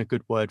they'll put in a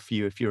good word for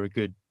you if you're a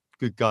good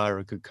guy or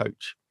a good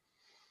coach.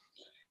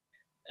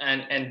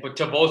 But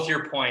to both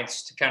your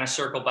points, to kind of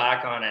circle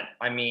back on it,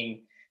 I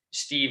mean,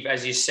 Steve,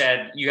 as you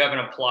said, you haven't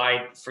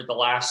applied for the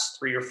last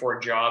 3 or 4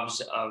 jobs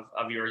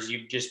of yours.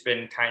 You've just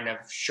been kind of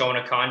shown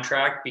a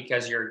contract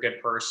because you're a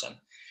good person.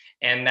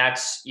 And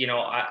that's, you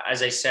know,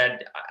 as I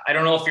said, I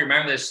don't know if you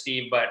remember this,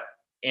 Steve, but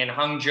in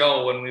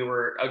Hangzhou, when we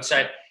were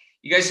outside,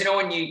 you guys, you know,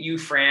 when you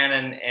Fran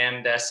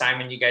and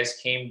Simon, you guys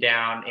came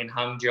down in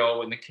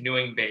Hangzhou in the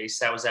canoeing base,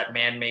 that was that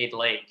man-made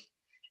lake.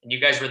 And you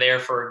guys were there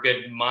for a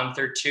good month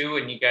or 2,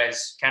 and you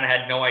guys kind of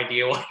had no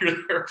idea why you were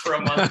there for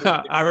a month.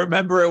 I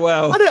remember it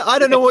well. I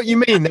don't know what you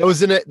mean. There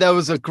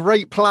was a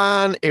great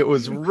plan. It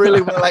was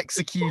really well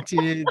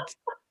executed.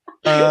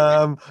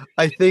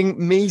 I think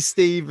me,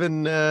 Steve,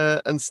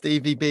 and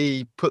Stevie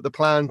B put the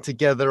plan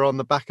together on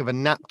the back of a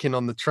napkin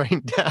on the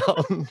train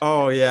down.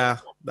 Oh yeah,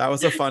 that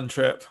was a fun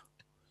trip.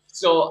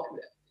 So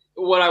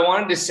what I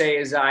wanted to say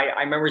is I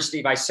remember,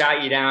 Steve, I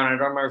sat you down. I don't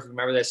remember if you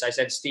remember this. I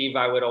said, Steve,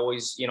 I would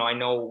always, you know, I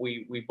know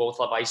we both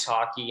love ice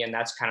hockey and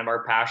that's kind of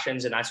our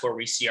passions and that's where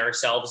we see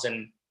ourselves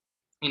in,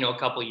 you know, a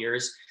couple of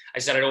years. I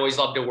said, I'd always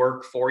love to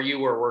work for you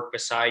or work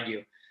beside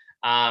you.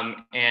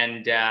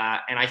 And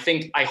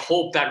I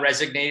hope that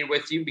resonated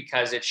with you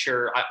because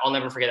I'll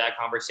never forget that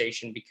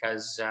conversation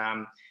because,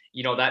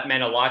 you know, that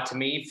meant a lot to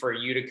me for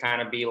you to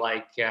kind of be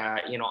like,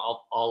 you know,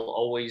 I'll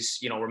always,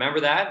 you know,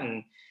 remember that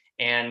and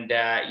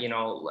you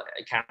know,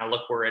 kind of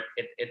look where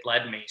it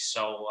led me.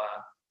 So,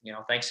 you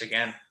know, thanks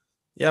again.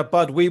 Yeah,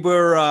 Bud, we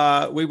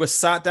were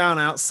sat down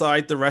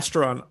outside the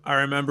restaurant. I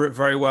remember it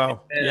very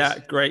well. Yeah,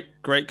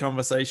 great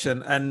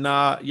conversation. And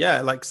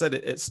yeah, like I said,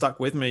 it stuck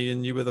with me.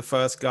 And you were the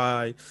first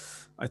guy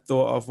I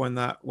thought of when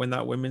that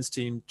women's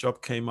team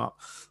job came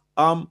up.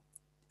 I'm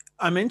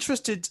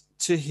interested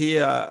to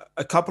hear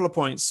a couple of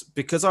points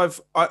because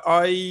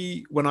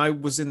I when I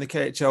was in the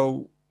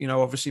KHL, you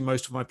know, obviously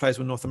most of my players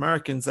were North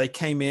Americans. They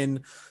came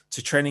in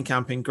to training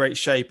camp in great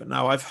shape. And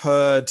now I've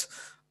heard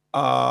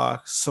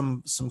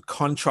some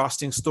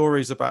contrasting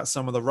stories about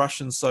some of the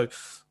Russians. So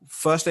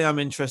firstly, I'm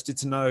interested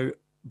to know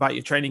about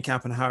your training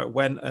camp and how it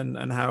went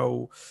and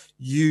how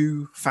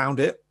you found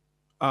it.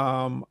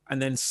 And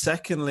then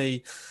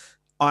secondly,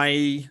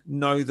 I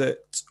know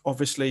that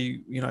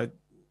obviously, you know,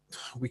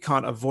 we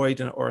can't avoid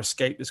or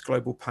escape this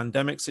global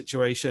pandemic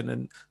situation.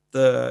 And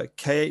the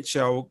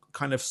KHL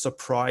kind of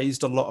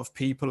surprised a lot of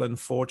people and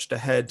forged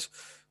ahead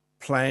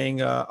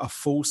playing a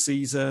full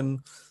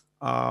season.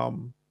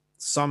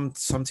 Some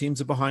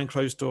teams are behind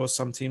closed doors.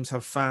 Some teams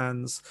have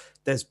fans.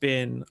 There's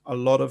been a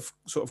lot of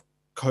sort of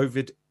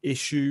COVID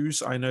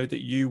issues. I know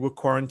that you were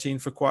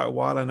quarantined for quite a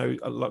while. I know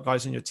a lot of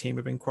guys in your team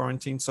have been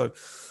quarantined. So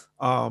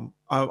I'm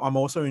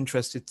also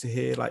interested to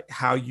hear like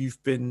how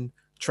you've been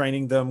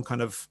training them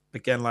kind of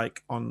again,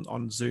 like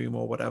on Zoom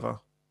or whatever.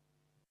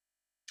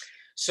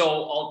 So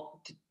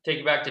I'll take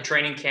you back to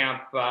training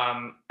camp.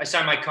 I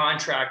signed my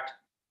contract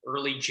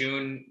early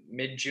June,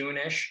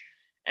 mid-June-ish.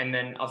 And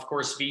then, of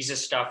course, visa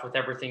stuff with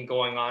everything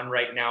going on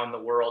right now in the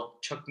world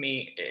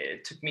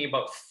it took me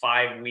about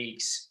 5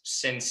 weeks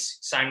since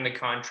signing the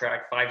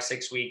contract,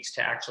 5-6 weeks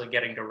to actually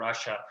getting to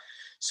Russia.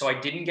 So I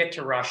didn't get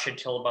to Russia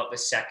till about the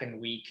second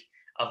week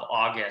of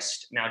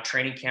August. Now,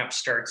 training camp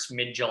starts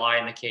mid-July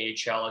in the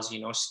KHL, as you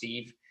know,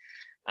 Steve.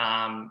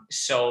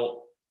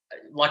 So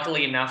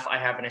luckily enough, I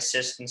have an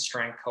assistant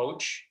strength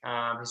coach.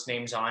 His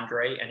name's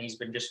Andre, and he's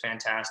been just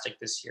fantastic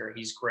this year.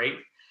 He's great.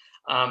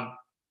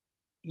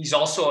 He's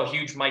also a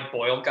huge Mike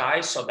Boyle guy,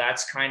 so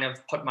that's kind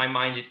of put my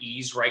mind at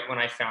ease right when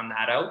I found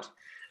that out.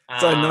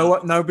 So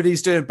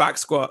nobody's doing back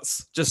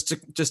squats, just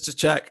to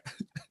check.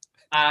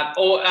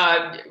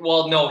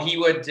 Well, no, he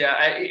would.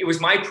 It was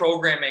my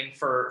programming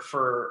for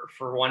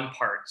one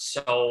part.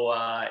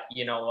 So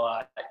you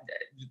know,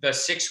 the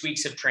 6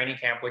 weeks of training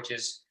camp, which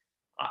is,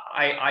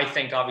 I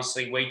think,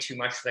 obviously way too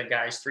much for the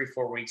guys.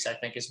 3-4 weeks, I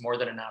think, is more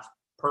than enough.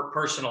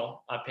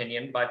 Personal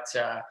opinion, but.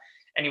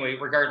 Anyway,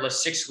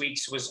 regardless, 6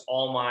 weeks was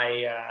all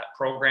my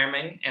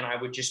programming, and I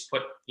would just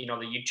put, you know,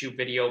 the YouTube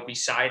video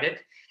beside it.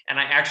 And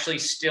I actually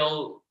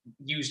still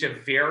used a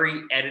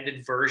very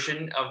edited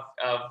version of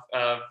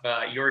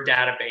your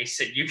database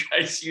that you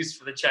guys use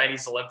for the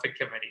Chinese Olympic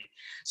Committee.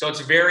 So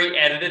it's very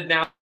edited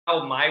now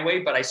my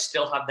way, but I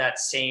still have that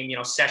same, you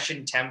know,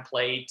 session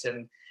template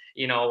and,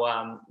 you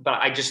know,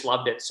 but I just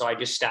loved it. So I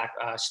just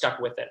stuck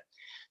with it.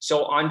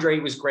 So Andre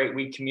was great.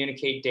 We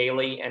communicate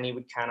daily, and he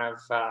would kind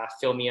of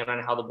fill me in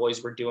on how the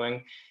boys were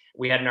doing.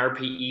 We had an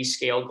RPE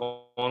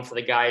scale going for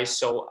the guys.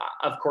 So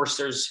of course,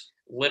 there's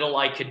little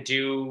I could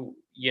do.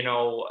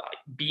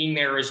 Being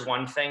there is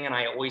one thing, and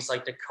I always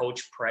like to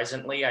coach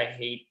presently. I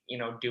hate,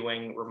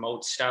 doing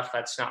remote stuff.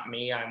 That's not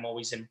me. I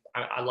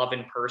love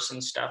in-person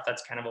stuff.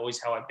 That's kind of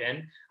always how I've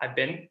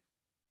been.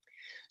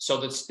 So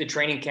the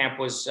training camp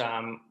was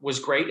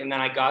great. And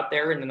then I got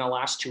there, and then the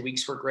last 2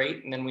 weeks were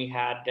great. And then we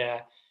had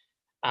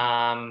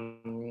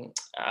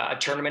a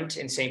tournament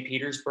in St.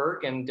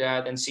 Petersburg, and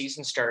then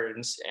season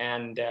started.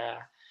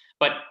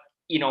 But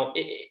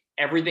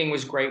everything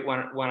was great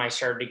when I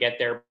started to get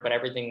there, but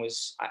everything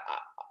was,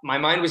 my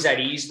mind was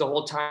at ease the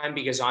whole time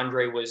because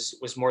Andre was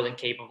more than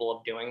capable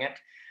of doing it.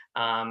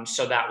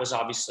 So that was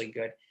obviously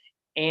good.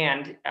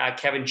 And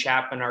Kevin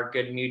Chapman, our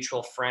good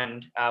mutual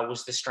friend,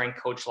 was the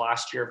strength coach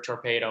last year of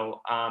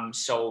Torpedo.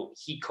 So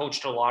he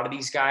coached a lot of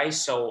these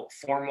guys. So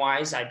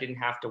form-wise, I didn't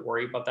have to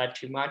worry about that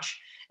too much.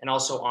 And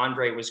also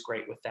Andre was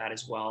great with that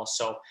as well.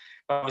 So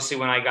obviously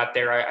when I got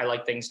there, I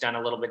like things done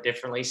a little bit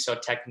differently. So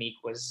technique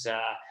was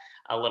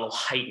a little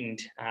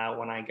heightened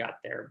when I got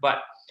there.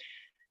 But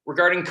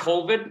regarding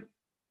COVID,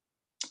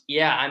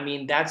 yeah, I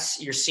mean,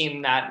 you're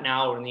seeing that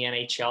now in the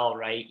NHL,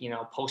 right?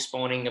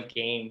 Postponing of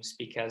games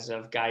because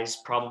of guys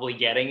probably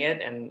getting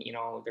it, and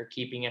they're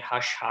keeping it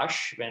hush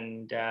hush,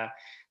 and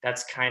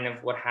that's kind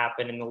of what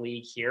happened in the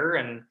league here.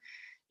 And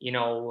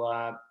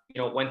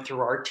it went through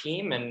our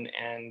team, and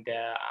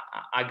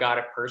I got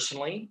it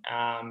personally.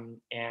 You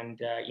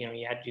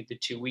had to do the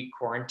 2-week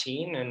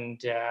quarantine,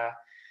 and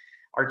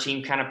our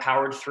team kind of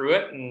powered through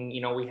it. And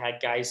we had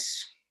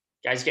guys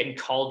getting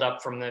called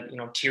up from the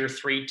tier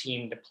 3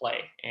 team to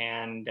play,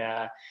 and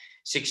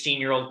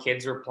 16-year-old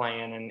kids were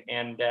playing,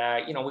 and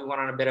we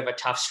went on a bit of a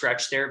tough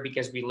stretch there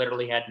because we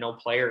literally had no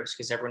players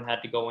because everyone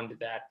had to go into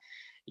that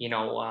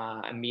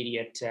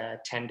immediate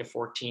 10 to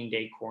 14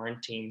 day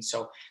quarantine.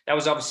 So that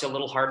was obviously a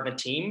little hard on the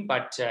team,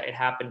 but it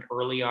happened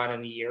early on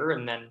in the year,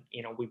 and then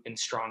we've been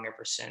strong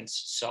ever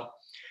since. So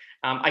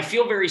I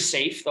feel very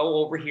safe though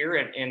over here,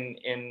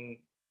 in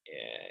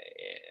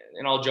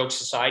all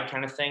jokes aside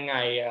kind of thing.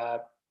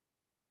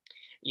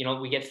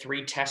 We get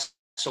 3 tests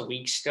a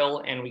week still,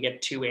 and we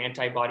get 2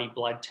 antibody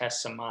blood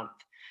tests a month.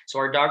 So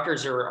our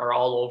doctors are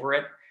all over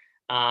it.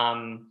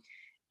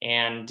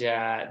 And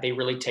they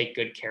really take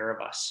good care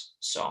of us.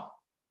 So.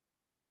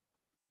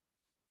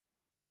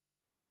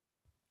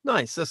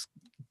 Nice. That's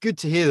good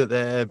to hear that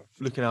they're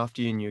looking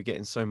after you and you're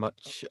getting so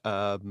much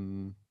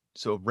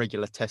sort of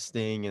regular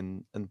testing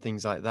and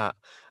things like that.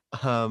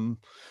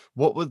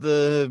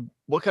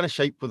 What kind of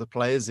shape were the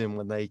players in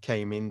when they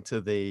came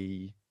into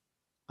the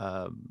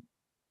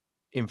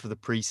in for the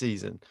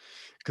preseason?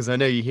 Because I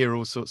know you hear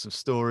all sorts of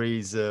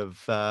stories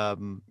of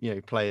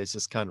players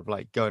just kind of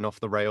like going off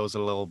the rails a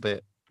little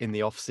bit in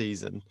the off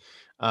season,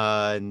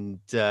 and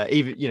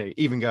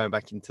even going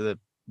back into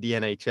the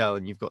NHL,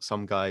 and you've got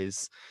some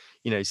guys,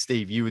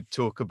 Steve, you would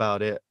talk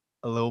about it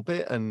a little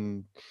bit,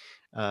 and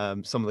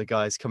some of the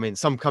guys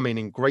some come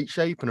in great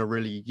shape and are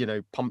really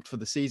pumped for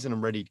the season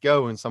and ready to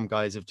go, and some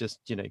guys have just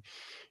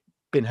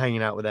been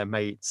hanging out with their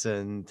mates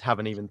and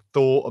haven't even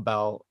thought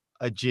about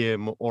a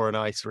gym or an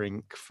ice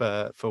rink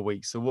for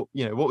weeks. So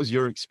what was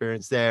your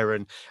experience there,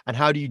 and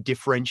how do you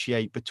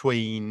differentiate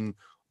between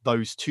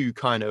those two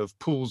kind of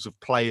pools of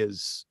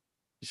players?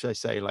 Should I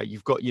say, like,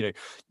 you've got,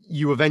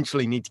 you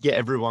eventually need to get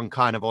everyone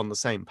kind of on the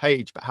same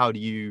page, but how do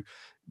you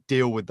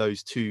deal with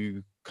those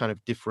two kind of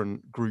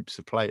different groups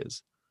of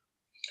players?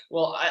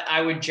 Well,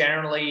 I would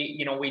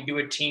generally, we do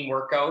a team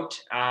workout,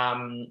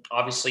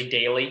 obviously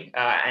daily,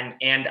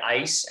 and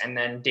ice. And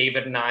then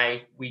David and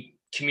I, we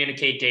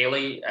communicate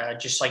daily,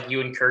 just like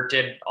you and Kurt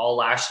did all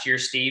last year,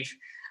 Steve.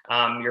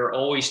 You're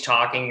always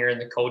talking, you're in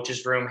the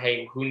coach's room.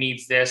 Hey, who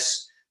needs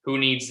this? Who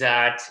needs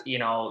that?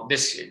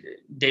 This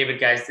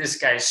this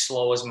guy's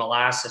slow as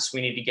molasses.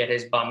 We need to get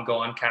his bum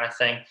going, kind of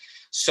thing.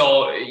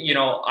 So,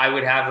 I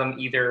would have them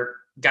either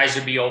guys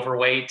would be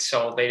overweight,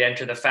 so they'd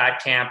enter the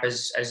fat camp,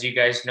 as you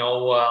guys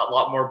know, a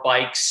lot more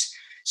bikes,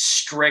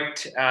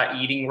 strict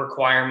eating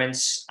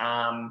requirements.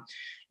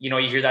 You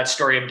hear that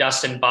story of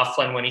Dustin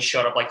Byfuglien when he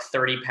showed up like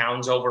 30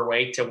 pounds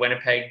overweight to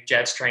Winnipeg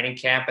Jets training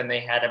camp, and they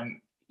had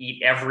him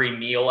eat every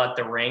meal at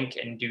the rink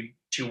and do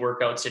 2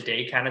 workouts a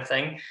day kind of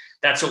thing.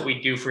 That's what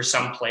we do for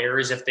some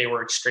players if they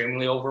were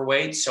extremely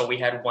overweight. So we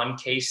had 1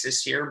 case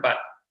this year, but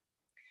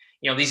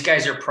these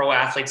guys are pro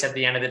athletes at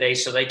the end of the day,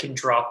 so they can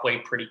drop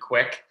weight pretty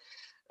quick.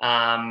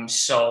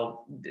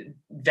 So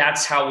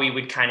that's how we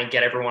would kind of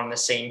get everyone on the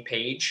same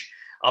page.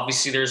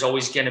 Obviously there's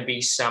always going to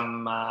be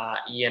some,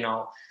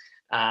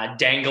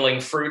 dangling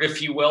fruit,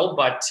 if you will,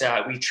 but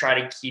we try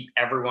to keep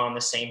everyone on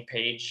the same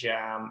page.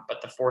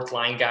 But the 4th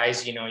line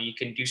guys, you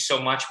can do so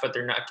much, but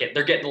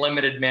they're getting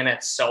limited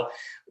minutes. So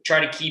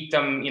try to keep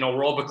them,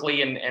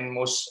 aerobically and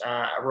most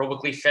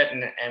aerobically fit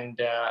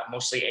and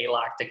mostly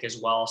alactic as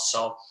well.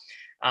 So,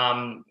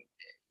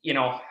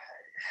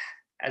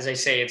 as I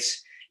say,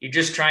 you're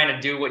just trying to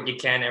do what you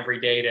can every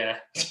day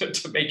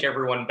to make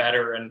everyone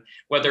better. And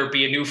whether it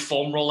be a new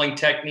foam rolling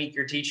technique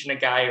you're teaching a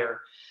guy,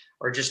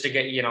 or just to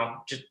get,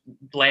 just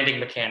landing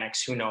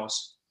mechanics, who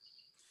knows?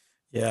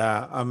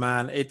 Yeah,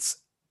 man,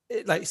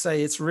 like you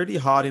say, it's really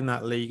hard in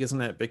that league,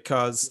 isn't it?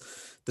 Because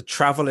the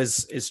travel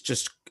is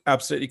just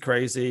absolutely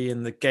crazy,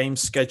 and the game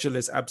schedule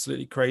is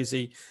absolutely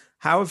crazy.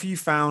 How have you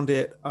found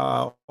it?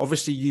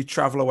 Obviously, you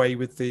travel away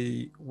with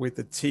the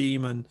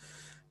team, and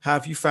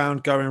have you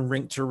found going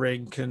rink to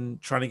rink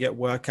and trying to get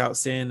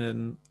workouts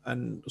in,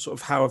 and sort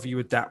of how have you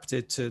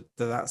adapted to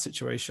that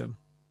situation?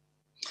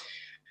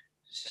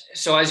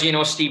 So as you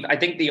know, Steve, I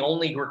think the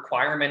only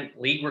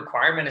league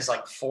requirement is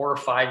like 4 or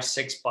 5,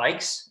 6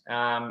 bikes,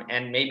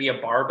 and maybe a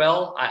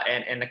barbell,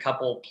 and a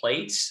couple of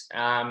plates.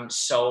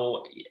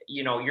 So,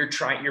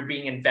 you're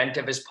being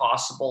inventive as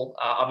possible.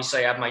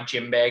 Obviously I have my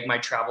gym bag, my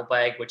travel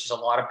bag, which is a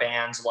lot of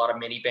bands, a lot of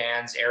mini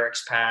bands,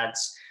 Eric's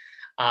pads,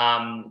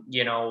 any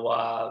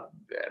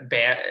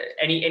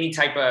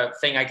type of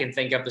thing I can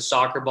think of. The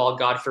soccer ball,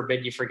 God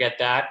forbid you forget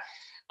that.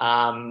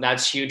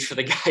 That's huge for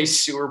the guys'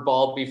 sewer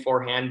ball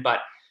beforehand.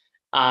 But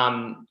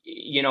I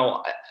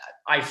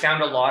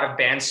found a lot of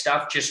band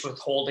stuff just with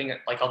holding it.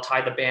 Like I'll tie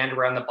the band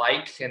around the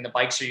bike, and the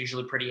bikes are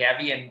usually pretty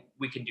heavy, and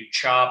we can do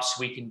chops,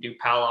 we can do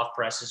Pallof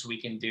presses,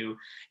 we can do,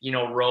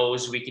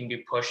 rows, we can do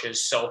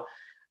pushes. So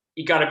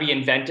you got to be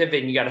inventive,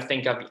 and you got to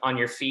think of on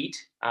your feet.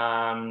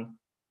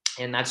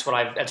 And that's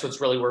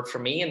what's really worked for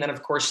me. And then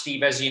of course,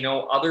 Steve, as you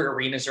know, other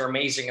arenas are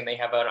amazing, and they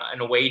have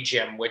an away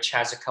gym, which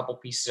has a couple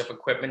pieces of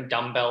equipment,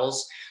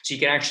 dumbbells. So you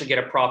can actually get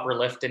a proper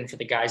lift in for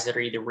the guys that are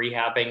either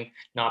rehabbing,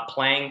 not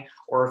playing,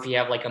 or if you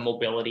have like a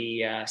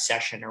mobility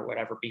session or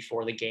whatever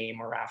before the game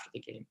or after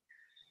the game.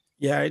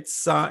 Yeah,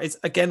 it's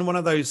again one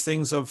of those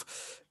things of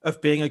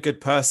being a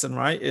good person,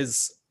 right?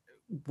 Is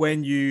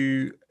when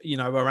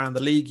around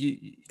the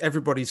league,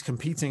 everybody's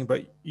competing,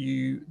 but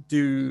you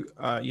do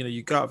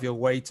you go out of your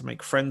way to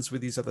make friends with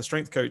these other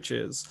strength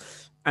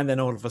coaches, and then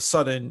all of a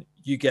sudden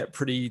you get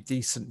pretty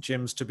decent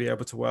gyms to be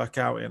able to work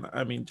out in.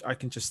 I mean, I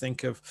can just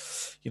think of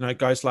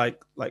guys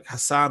like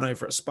Hassan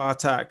over at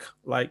Spartak.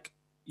 Like,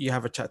 you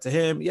have a chat to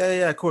him,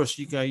 yeah, of course,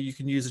 you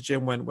can use a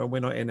gym when we're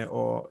not in it,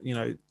 or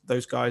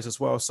those guys as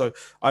well. So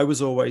I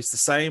was always the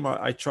same.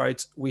 I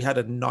tried. We had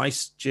a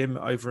nice gym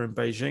over in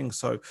Beijing,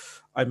 so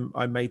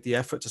I made the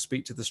effort to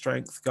speak to the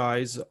strength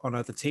guys on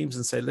other teams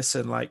and say,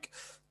 listen, like,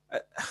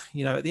 at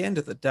the end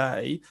of the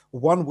day,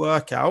 one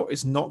workout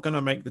is not going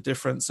to make the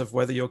difference of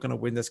whether you're going to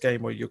win this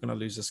game or you're going to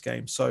lose this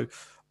game. So,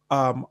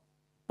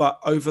 but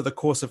over the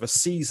course of a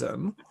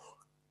season,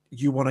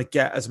 you want to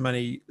get as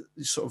many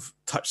sort of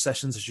touch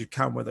sessions as you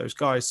can with those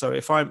guys. So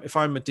if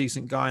I'm a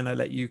decent guy and I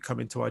let you come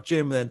into our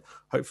gym, then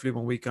hopefully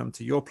when we come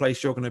to your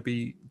place, you're going to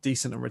be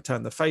decent and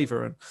return the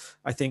favor. And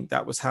I think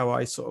that was how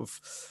I sort of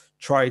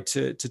tried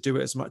to do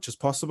it as much as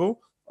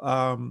possible.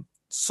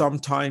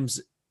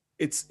 Sometimes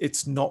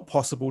it's not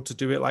possible to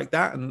do it like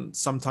that. And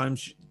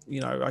sometimes,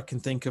 I can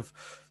think of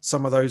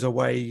some of those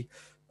away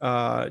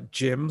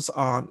gyms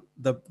aren't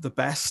the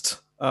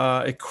best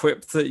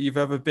equipped that you've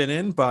ever been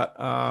in, but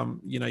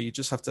you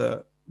just have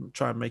to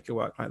try and make it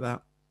work like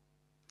that.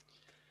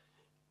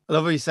 I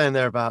love what you're saying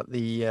there about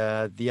the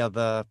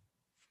other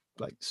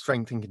like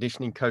strength and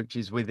conditioning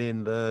coaches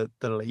within the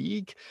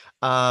league.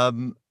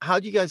 How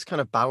do you guys kind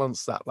of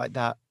balance that? Like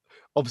that,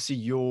 obviously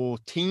your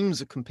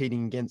teams are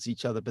competing against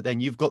each other, but then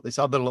you've got this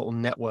other little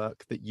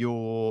network that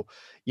you're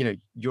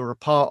a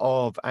part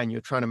of, and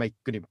you're trying to make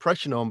a good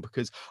impression on,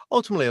 because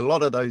ultimately a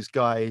lot of those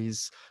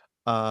guys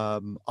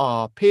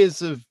are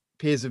peers of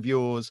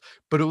yours,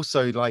 but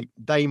also like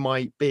they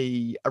might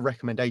be a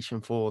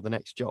recommendation for the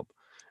next job.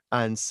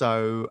 And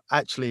so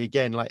actually,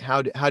 again, like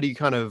how do you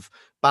kind of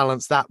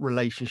balance that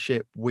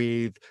relationship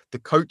with the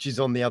coaches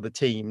on the other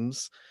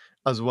teams,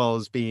 as well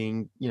as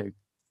being,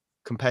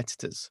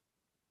 competitors?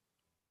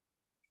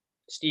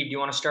 Steve, do you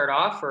want to start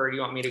off, or do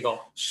you want me to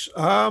go?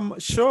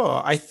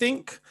 Sure. I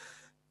think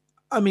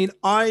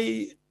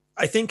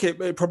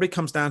it probably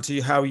comes down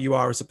to how you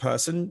are as a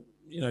person.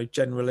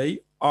 Generally,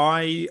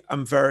 I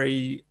am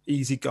very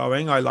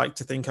easygoing. I like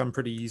to think I'm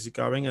pretty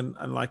easygoing.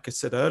 And like I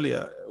said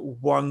earlier,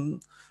 one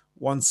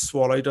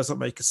swallow doesn't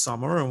make a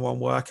summer, and one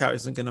workout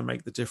isn't going to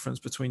make the difference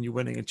between you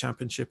winning a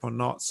championship or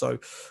not. So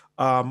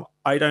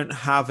I don't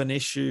have an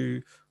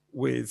issue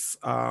with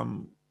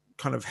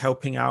kind of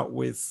helping out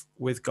with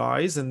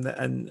guys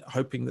and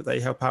hoping that they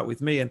help out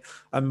with me. And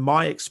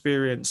my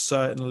experience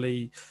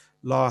certainly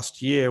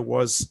last year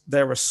was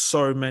there are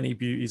so many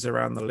beauties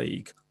around the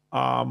league.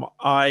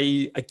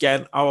 I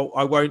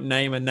won't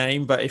name a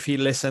name, but if he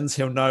listens,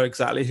 he'll know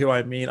exactly who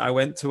I mean. I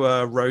went to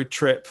a road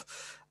trip,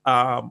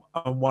 and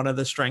one of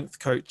the strength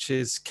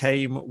coaches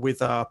came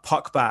with a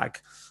puck bag.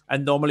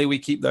 And normally we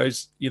keep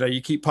those,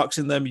 you keep pucks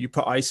in them, you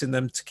put ice in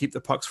them to keep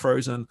the pucks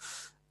frozen.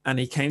 And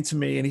he came to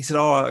me and he said,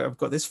 "Oh, I've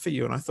got this for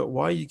you." And I thought,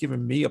 why are you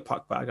giving me a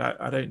puck bag?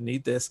 I don't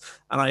need this.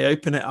 And I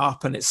open it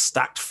up and it's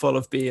stacked full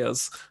of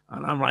beers.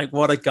 And I'm like,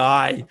 what a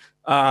guy.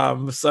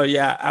 So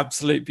yeah,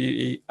 absolute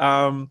beauty.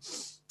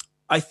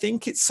 I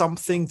think it's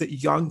something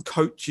that young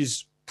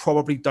coaches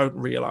probably don't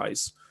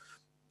realize.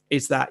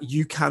 is that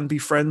you can be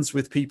friends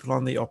with people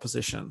on the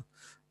opposition.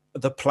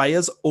 The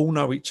players all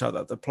know each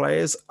other. The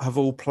players have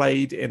all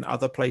played in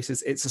other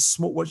places. It's a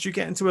small, once you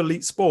get into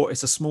elite sport,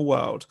 it's a small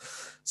world.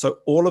 So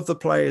all of the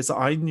players that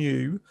I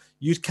knew,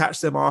 you'd catch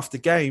them after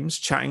games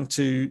chatting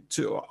to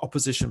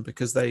opposition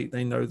because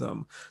they know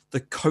them.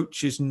 The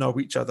coaches know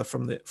each other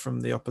from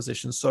the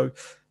opposition. So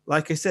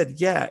like I said,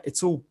 yeah,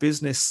 it's all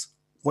business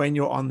when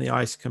you're on the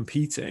ice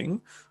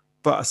competing.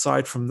 But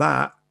aside from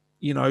that,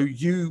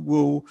 you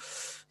will,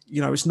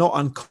 it's not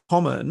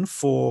uncommon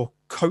for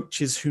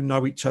coaches who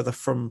know each other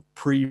from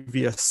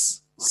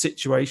previous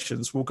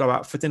situations will go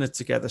out for dinner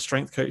together.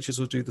 Strength coaches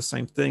will do the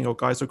same thing, or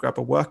guys will grab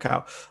a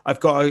workout. I've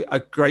got a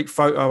great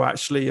photo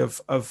actually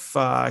of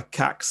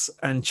Cax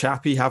and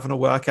Chappie having a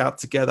workout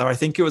together. I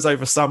think it was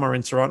over summer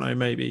in Toronto,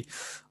 maybe.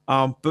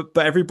 But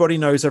everybody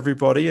knows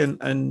everybody,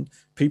 and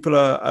people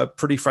are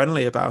pretty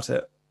friendly about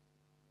it.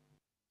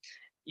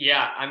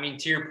 Yeah, I mean,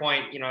 to your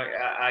point,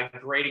 a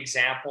great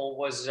example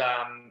was,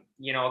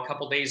 a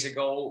couple days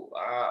ago,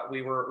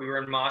 we were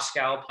in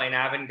Moscow playing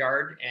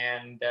Avangard,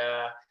 and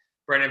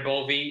Brendan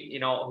Bovey,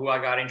 who I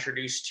got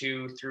introduced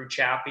to through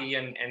Chappie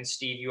and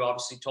Steve, you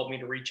obviously told me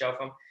to reach out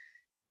to him.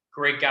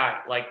 Great guy,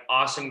 like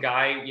awesome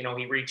guy.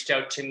 He reached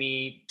out to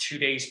me 2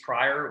 days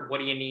prior. What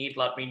do you need?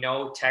 Let me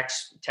know.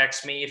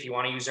 Text me if you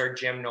want to use our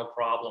gym, no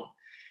problem.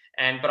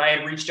 But I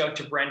had reached out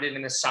to Brendan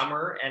in the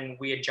summer, and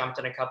we had jumped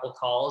on a couple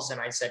calls, and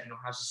I said,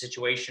 how's the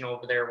situation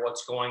over there?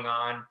 What's going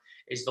on?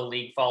 Is the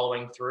league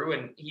following through?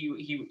 And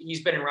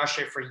he's been in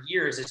Russia for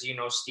years, as you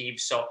know, Steve.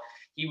 So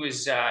he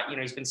was,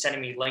 he's been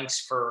sending me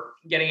links for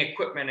getting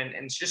equipment, and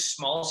it's just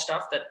small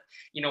stuff that,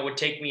 would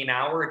take me an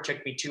hour. It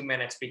took me 2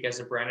 minutes because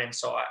of Brendan.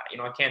 So,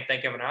 I can't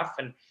thank him enough.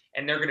 And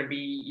they're going to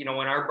be, in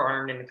our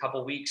barn in a couple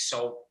of weeks.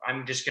 So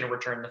I'm just going to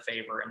return the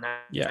favor. And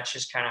that's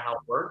just kind of how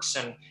it works.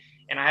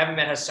 And I haven't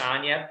met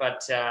Hassan yet,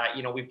 but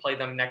we play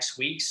them next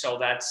week, so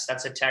that's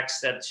a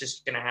text that's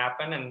just going to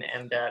happen,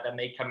 and that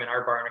may come in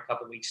our bar in a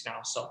couple of weeks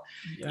now. So,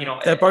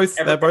 they're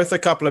both a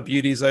couple of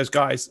beauties. Those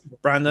guys,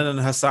 Brandon and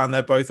Hassan,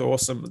 they're both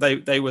awesome.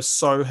 They were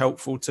so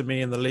helpful to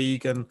me in the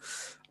league, and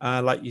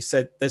like you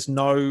said, there's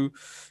no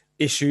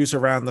issues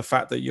around the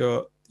fact that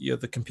you're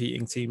the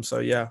competing team. So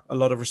yeah, a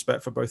lot of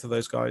respect for both of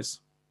those guys.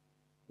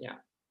 Yeah,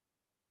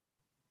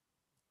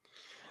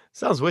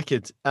 sounds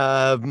wicked.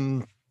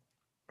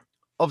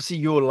 Obviously,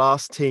 your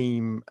last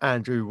team,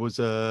 Andrew, was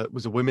a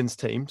women's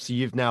team. So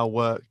you've now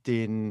worked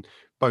in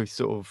both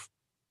sort of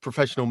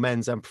professional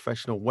men's and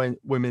professional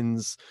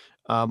women's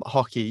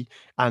hockey,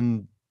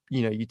 and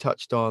you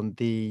touched on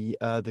the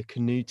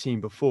canoe team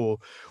before.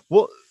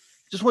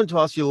 Just wanted to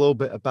ask you a little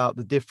bit about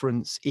the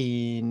difference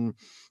in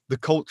the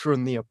culture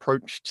and the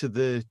approach to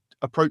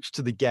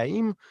the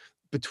game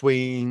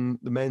between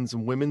the men's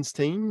and women's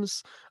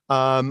teams.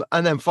 And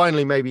then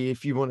finally, maybe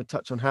if you want to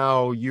touch on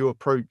how you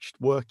approached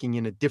working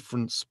in a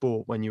different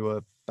sport when you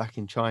were back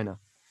in China.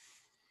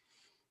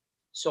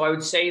 So I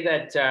would say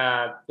that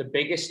the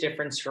biggest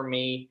difference for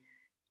me,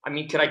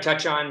 could I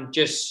touch on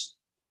just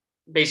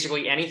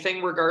basically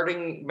anything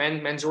regarding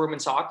men's or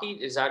women's hockey?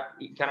 Is that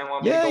you kind of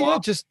want me to go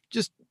off? Just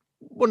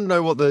want to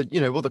know what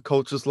the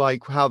culture's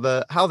like, how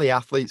the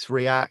athletes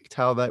react,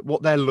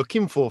 what they're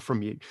looking for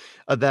from you.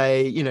 Are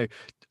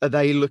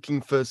they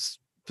looking for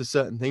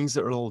certain things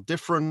that are a little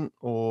different,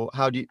 or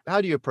how do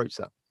you approach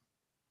that?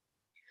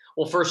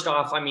 Well, first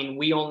off,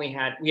 we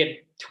had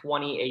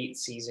 28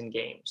 season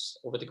games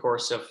over the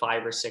course of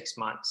 5 or 6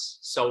 months.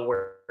 So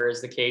whereas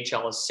the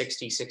KHL is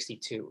 60,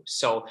 62.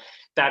 So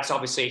that's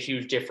obviously a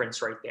huge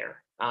difference right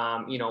there.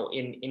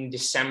 In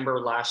December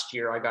last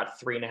year, I got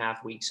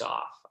 3.5 weeks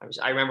off.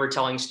 I remember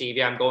telling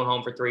Steve, I'm going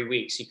home for 3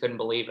 weeks. He couldn't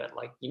believe it.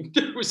 Like,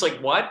 it was like,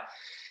 what?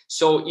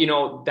 So,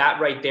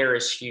 that right there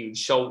is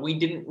huge. So we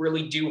didn't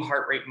really do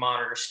heart rate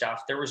monitor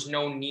stuff. There was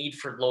no need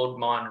for load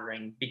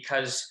monitoring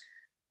because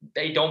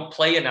they don't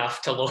play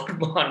enough to load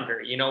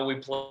monitor.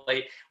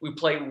 We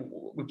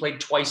played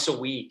twice a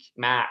week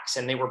max,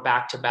 and they were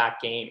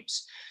back-to-back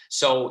games.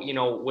 So,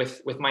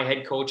 with my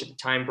head coach at the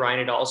time,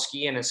 Brian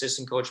Adolski, and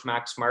assistant coach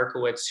Max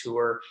Markowitz, who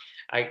are,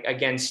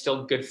 again,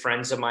 still good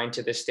friends of mine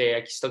to this day.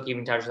 I still keep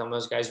in touch with them.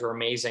 Those guys were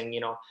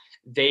amazing.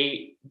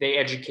 They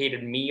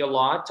educated me a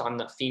lot on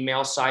the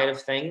female side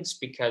of things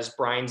because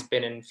Brian's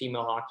been in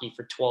female hockey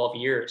for 12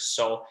 years.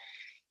 So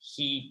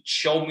he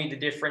showed me the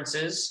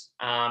differences.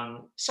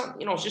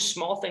 Just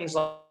small things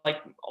like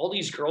all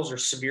these girls are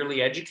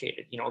severely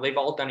educated. They've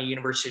all done a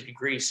university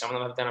degree. Some of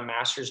them have done a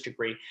master's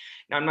degree.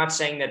 Now, I'm not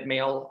saying that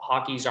male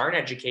hockeys aren't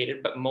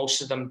educated, but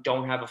most of them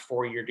don't have a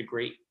 4-year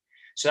degree.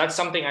 So that's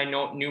something I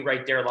knew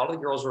right there. A lot of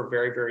the girls were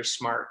very, very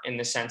smart in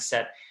the sense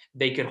that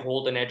they could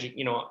hold a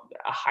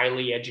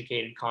highly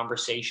educated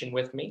conversation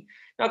with me.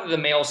 Not that the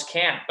males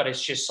can't, but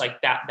it's just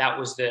like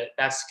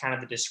that's kind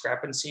of the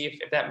discrepancy,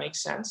 if that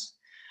makes sense.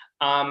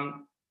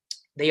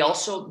 They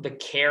also, the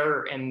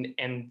care and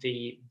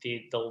the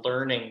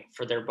learning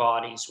for their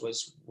bodies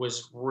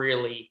was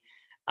really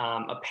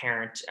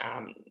apparent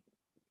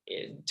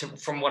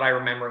from what I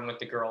remember with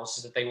the girls,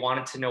 is that they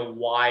wanted to know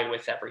why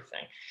with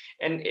everything.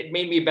 And it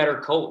made me a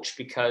better coach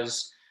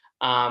because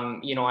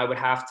I would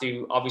have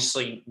to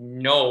obviously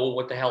know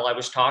what the hell I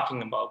was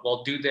talking about.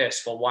 Well, do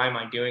this. Well, why am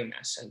I doing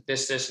this? And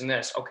this, and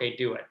this. Okay,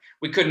 do it.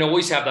 We couldn't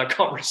always have that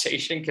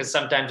conversation because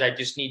sometimes I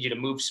just need you to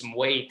move some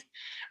weight.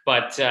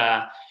 But,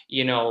 at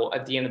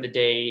the end of the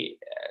day,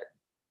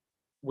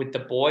 with the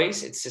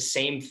boys, it's the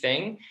same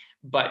thing.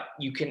 But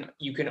you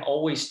can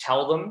always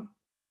tell them,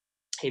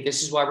 hey,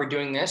 this is why we're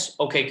doing this.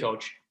 Okay,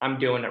 coach, I'm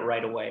doing it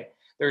right away.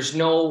 There's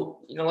no,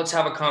 let's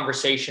have a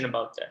conversation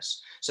about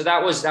this. So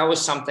that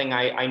was something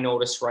I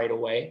noticed right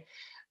away.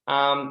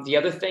 The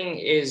other thing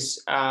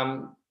is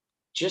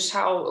just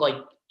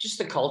how just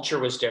the culture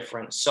was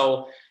different.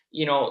 So,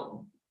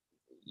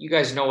 you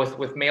guys know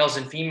with males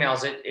and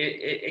females,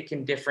 it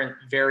can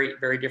very,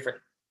 very different.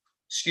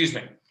 Excuse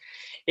me.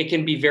 It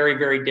can be very,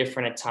 very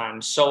different at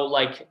times. So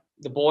like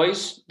the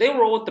boys, they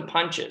roll with the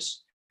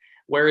punches.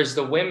 Whereas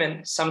the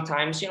women,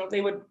 sometimes,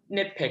 they would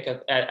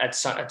nitpick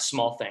at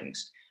small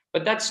things.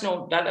 But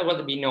that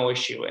would be no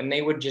issue. And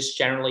they would just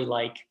generally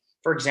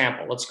for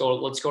example, let's go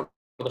to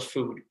the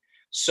food.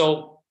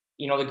 So,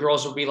 the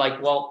girls would be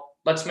like, well,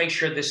 let's make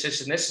sure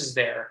this and this is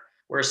there.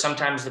 Whereas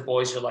sometimes the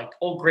boys are like,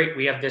 oh, great,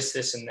 we have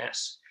this, and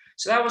this.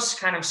 So that was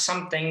kind of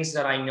some things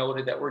that I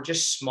noted that were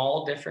just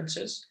small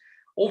differences.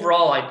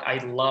 Overall, I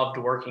loved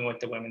working with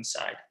the women's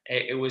side.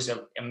 It was an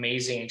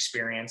amazing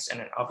experience,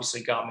 and it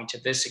obviously got me to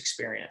this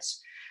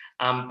experience.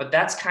 But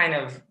that's kind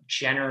of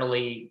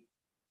generally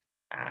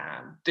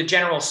the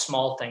general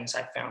small things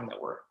I found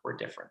that were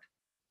different.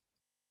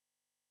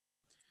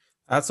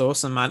 That's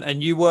awesome, man.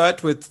 And you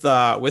worked with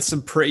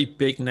some pretty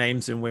big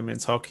names in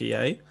women's hockey,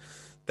 eh?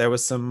 There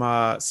was some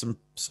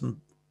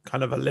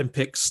kind of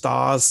Olympic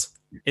stars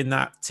in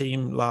that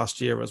team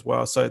last year as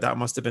well. So that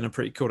must have been a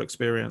pretty cool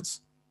experience.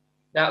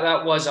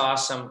 That was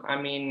awesome. I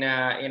mean,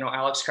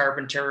 Alex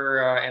Carpenter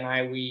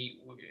and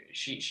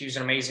she was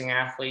an amazing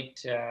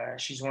athlete.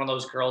 She's one of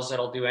those girls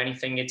that'll do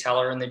anything you tell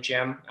her in the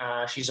gym.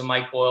 She's a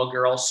Mike Boyle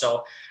girl.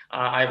 So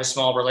I have a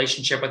small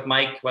relationship with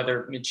Mike,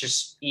 whether it's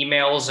just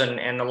emails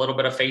and a little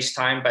bit of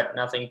FaceTime, but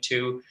nothing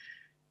too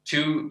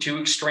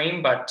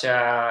extreme. But,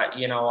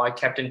 I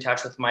kept in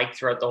touch with Mike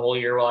throughout the whole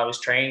year while I was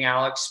training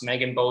Alex,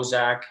 Megan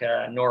Bozak,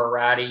 Nora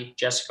Ratty,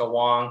 Jessica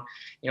Wong,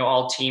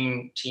 all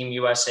team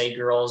USA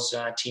girls,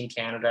 Team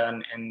Canada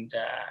and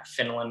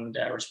Finland,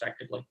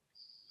 respectively.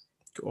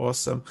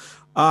 Awesome.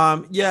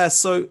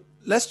 So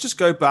let's just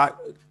go back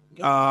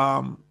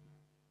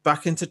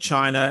into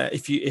China.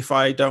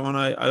 I don't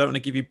want to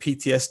give you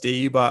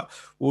PTSD, but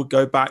we'll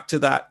go back to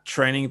that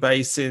training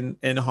base in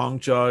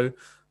Hangzhou.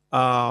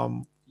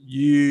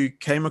 You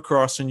came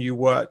across and you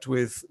worked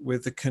with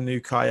the canoe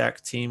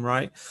kayak team,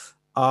 right?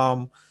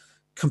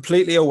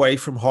 Completely away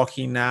from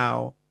hockey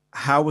now.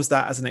 How was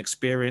that as an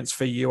experience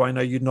for you? I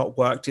know you'd not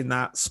worked in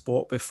that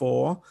sport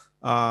before.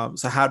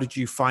 So how did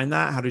you find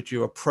that? How did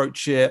you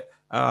approach it?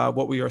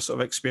 What were your sort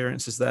of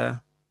experiences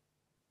there?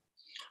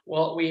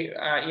 Well,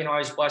 I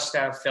was blessed to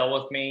have Phil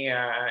with me,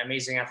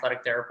 amazing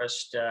athletic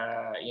therapist.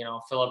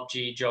 Philip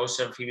G.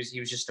 Joseph, he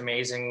was just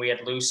amazing. We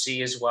had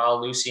Lucy as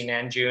well, Lucy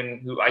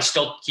Nanjun, who I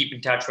still keep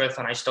in touch with,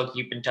 and I still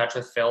keep in touch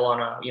with Phil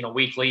on a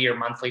weekly or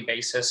monthly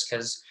basis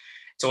because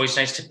it's always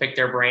nice to pick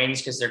their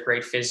brains because they're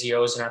great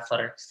physios and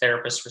athletic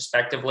therapists,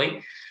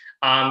 respectively.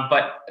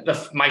 But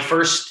my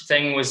first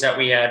thing was that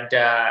we had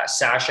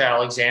Sasha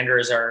Alexander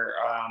as our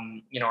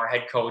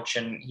head coach,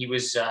 and he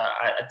was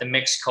at the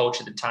mixed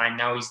coach at the time.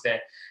 Now he's the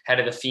head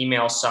of the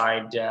female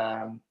side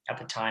at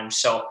the time.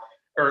 So,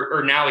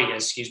 or now he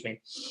is, excuse me.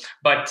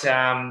 But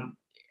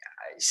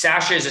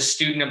Sasha is a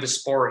student of the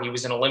sport. He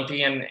was an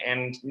Olympian,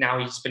 and now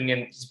he's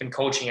been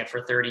coaching it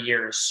for 30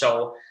 years.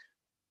 So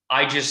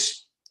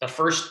the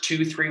first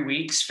 2-3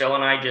 weeks, Phil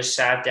and I just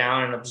sat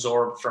down and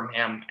absorbed from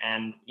him.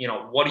 And,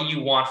 what do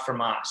you want from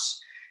us?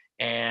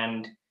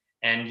 And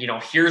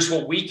here's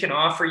what we can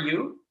offer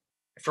you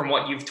from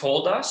what you've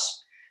told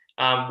us.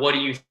 What do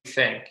you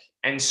think?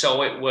 And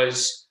so it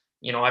was,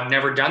 I've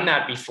never done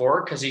that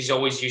before because he's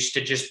always used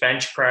to just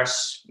bench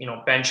press,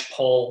 bench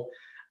pull,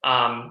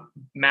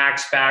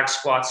 max back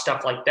squat,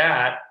 stuff like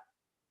that.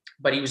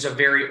 But he was a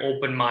very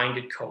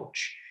open-minded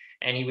coach.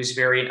 And he was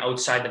very an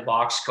outside the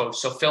box coach.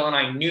 So Phil and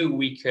I knew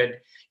we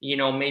could,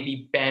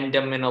 maybe bend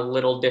him in a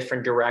little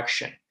different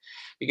direction.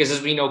 Because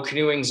as we know,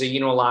 canoeing is a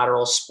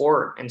unilateral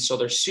sport. And so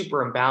they're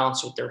super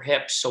imbalanced with their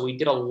hips. So we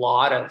did a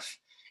lot of,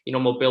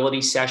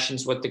 mobility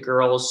sessions with the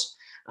girls,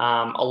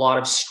 a lot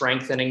of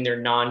strengthening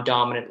their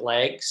non-dominant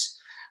legs.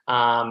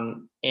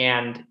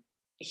 And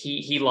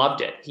he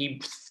loved it.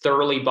 He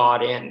thoroughly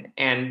bought in.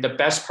 And the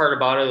best part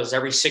about it was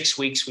every 6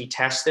 weeks we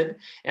tested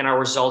and our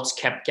results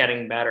kept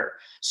getting better.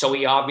 So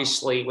he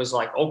obviously was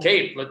like,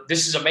 okay,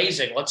 this is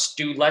amazing. Let's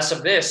do less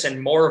of this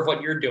and more of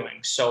what you're doing.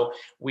 So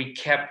we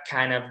kept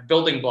kind of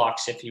building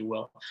blocks, if you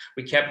will.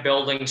 We kept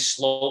building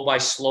slow by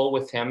slow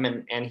with him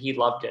and he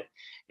loved it.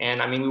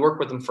 And I mean, we worked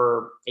with him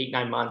for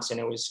 8-9 months and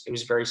it was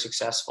very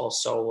successful.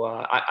 So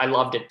I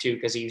loved it too,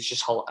 because he was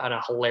just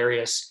a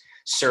hilarious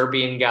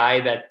Serbian guy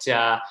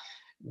that,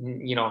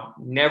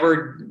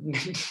 never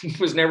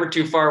was never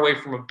too far away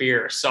from a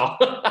beer. So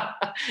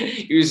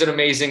he was an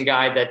amazing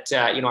guy that,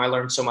 I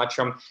learned so much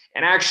from.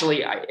 And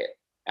actually,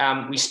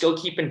 we still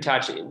keep in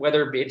touch,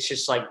 whether it's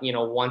just like,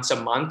 once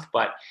a month,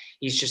 but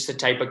he's just the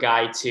type of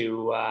guy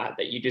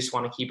that you just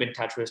want to keep in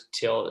touch with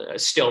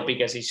still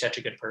because he's such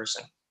a good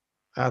person.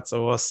 That's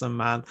awesome,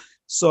 man.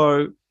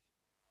 So,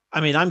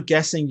 I'm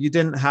guessing you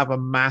didn't have a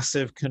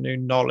massive canoe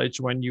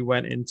knowledge when you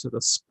went into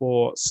the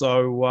sport.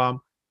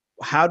 So,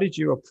 how did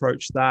you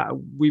approach that?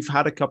 We've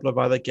had a couple of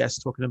other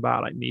guests talking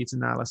about like needs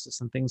analysis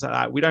and things like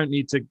that. We don't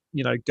need to,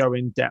 go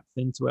in depth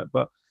into it,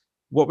 but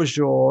what was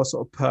your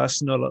sort of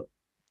personal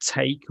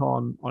take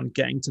on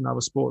getting to know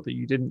a sport that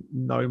you didn't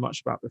know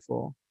much about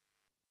before?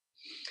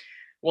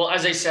 Well,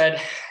 as I said,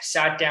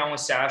 sat down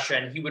with Sasha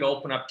and he would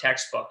open up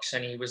textbooks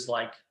and he was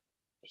like,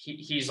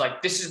 he's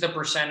like, this is the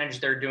percentage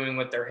they're doing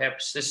with their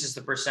hips. This is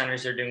the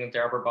percentage they're doing with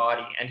their upper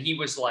body. And he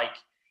was like,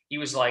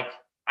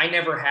 I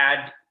never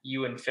had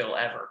you and Phil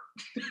ever.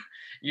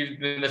 You've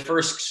been the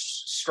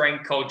first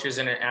strength coaches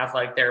and an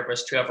athletic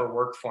therapist to ever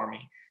work for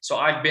me. So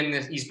I've been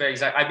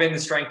I've been the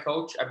strength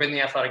coach, I've been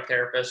the athletic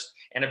therapist,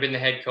 and I've been the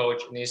head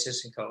coach and the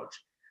assistant coach.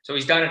 So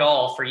he's done it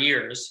all for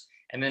years.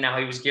 And then now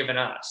he was giving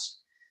us.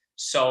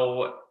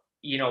 So,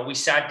 we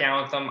sat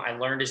down with him. I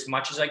learned as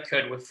much as I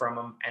could from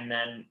him. And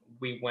then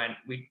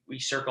we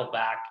circled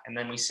back and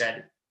then we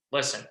said,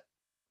 listen,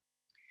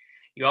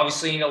 you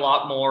obviously need a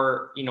lot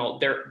more,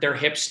 their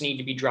hips need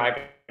to be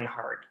driving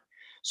hard.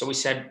 So we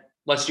said,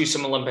 let's do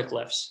some Olympic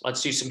lifts.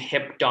 Let's do some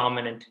hip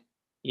dominant,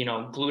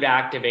 glute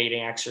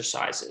activating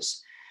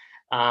exercises.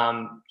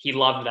 He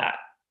loved that.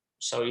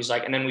 So he's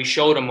like, and then we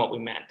showed him what we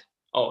meant.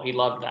 Oh, he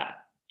loved that.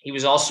 He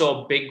was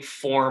also a big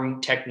form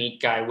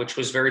technique guy, which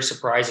was very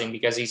surprising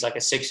because he's like a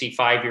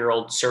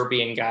 65-year-old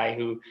Serbian guy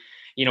who,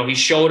 he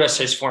showed us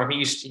his form.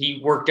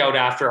 He worked out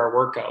after our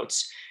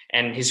workouts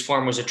and his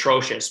form was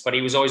atrocious, but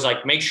he was always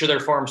like, make sure their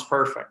form's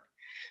perfect.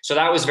 So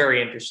that was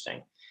very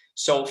interesting.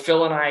 So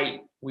Phil and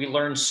we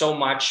learned so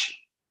much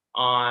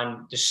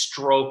on the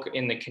stroke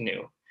in the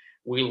canoe.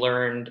 We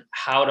learned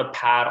how to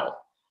paddle.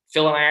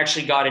 Phil and I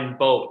actually got in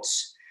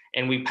boats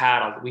and we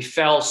paddled. We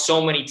fell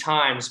so many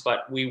times,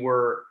 but we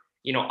were,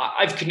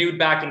 I've canoed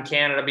back in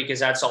Canada because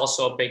that's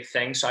also a big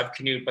thing. So I've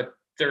canoed, but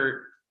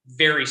they're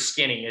very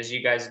skinny, as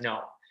you guys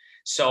know.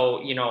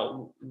 So,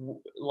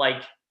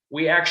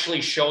 we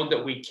actually showed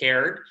that we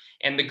cared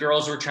and the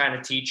girls were trying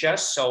to teach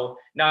us. So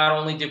not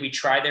only did we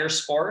try their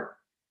sport,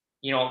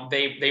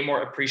 they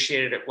more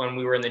appreciated it when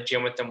we were in the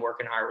gym with them,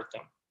 working hard with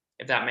them,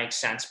 if that makes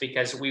sense,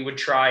 because we would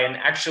try and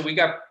actually we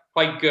got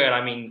quite good.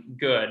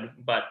 Good,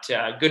 but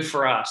good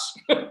for us.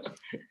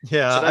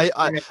 Yeah.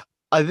 So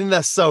I think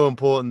that's so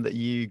important that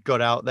you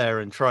got out there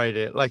and tried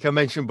it. Like I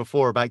mentioned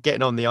before about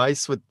getting on the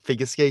ice with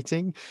figure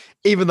skating,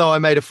 even though I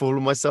made a fool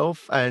of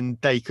myself and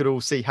they could all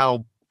see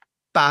how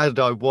bad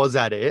I was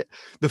at it,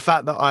 the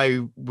fact that I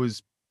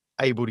was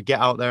able to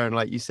get out there and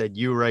like you said,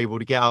 you were able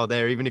to get out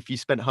there, even if you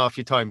spent half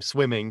your time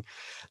swimming,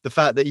 the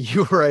fact that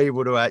you were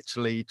able to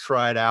actually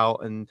try it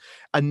out. And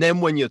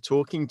then when you're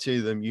talking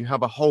to them, you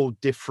have a whole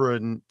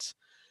different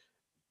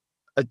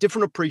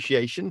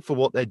appreciation for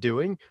what they're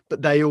doing,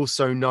 but they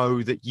also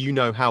know that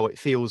how it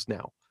feels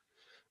now.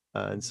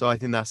 And so I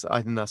think that's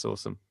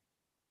awesome.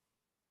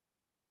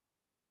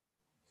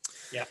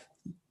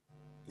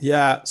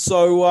 Yeah.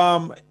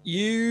 So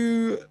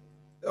you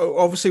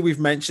obviously we've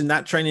mentioned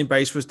that training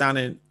base was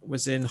in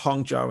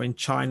Hangzhou in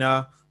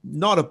China,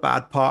 not a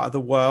bad part of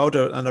the world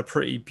and a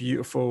pretty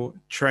beautiful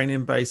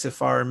training base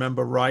if I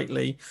remember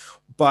rightly.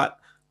 But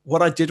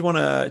what I did want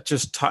to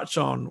just touch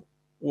on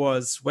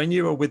was when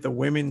you were with the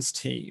women's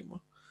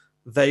team,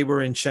 they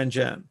were in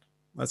Shenzhen.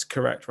 That's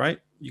correct, right?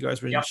 You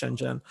guys were in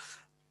Shenzhen.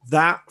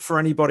 That, for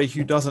anybody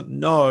who doesn't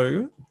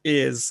know,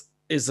 is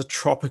a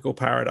tropical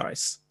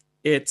paradise.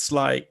 It's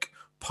like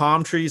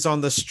palm trees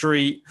on the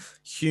street,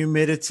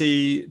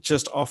 humidity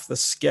just off the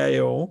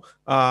scale.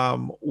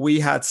 We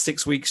had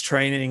 6 weeks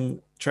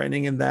training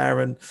in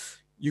there, and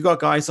you got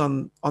guys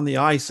on the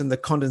ice and the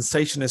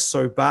condensation is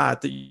so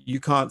bad that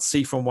you can't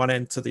see from one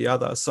end to the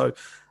other. So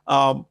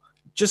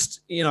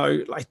just,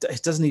 like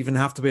it doesn't even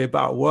have to be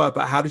about work,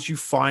 but how did you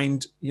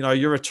find,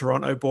 you're a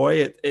Toronto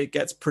boy, it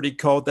gets pretty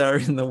cold there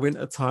in the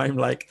winter time.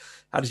 Like,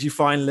 how did you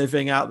find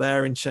living out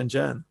there in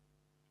Shenzhen?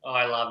 Oh,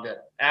 I loved it.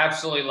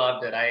 Absolutely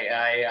loved it.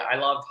 I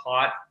love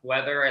hot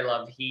weather. I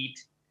love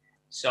heat.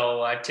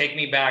 So take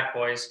me back,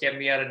 boys. Get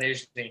me out of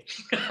Nizhny.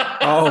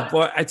 Oh,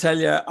 boy. I tell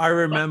you, I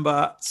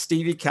remember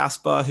Stevie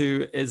Casper,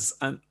 who is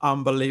an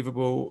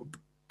unbelievable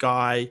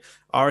guy,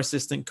 our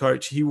assistant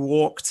coach. He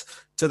walked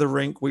to the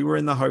rink. We were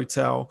in the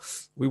hotel.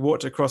 We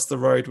walked across the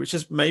road, which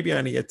is maybe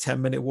only a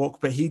 10-minute walk,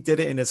 but he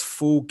did it in his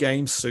full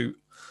game suit.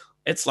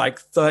 It's like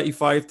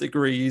 35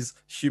 degrees,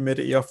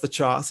 humidity off the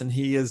charts, and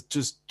he is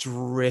just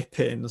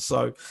dripping.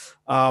 So,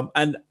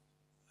 and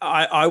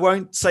I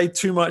won't say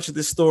too much of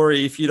this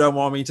story if you don't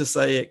want me to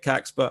say it,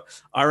 Cax, but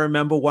I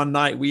remember one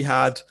night we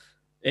had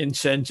in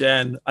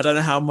Shenzhen. I don't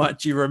know how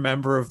much you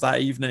remember of that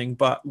evening,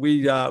 but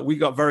we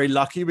got very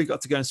lucky. We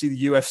got to go and see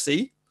the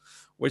UFC,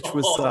 which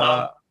was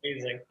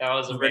amazing. That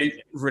was amazing.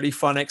 Really, really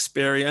fun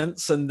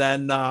experience. And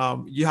then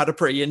you had a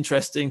pretty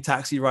interesting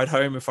taxi ride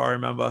home, if I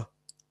remember.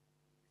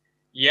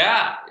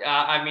 Yeah.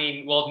 I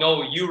mean, well,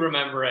 no, you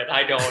remember it.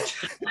 I don't.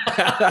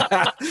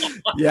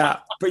 Yeah.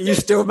 But you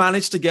still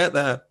managed to get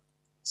there.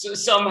 So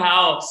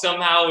somehow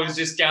it was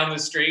just down the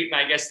street,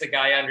 and I guess the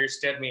guy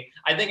understood me.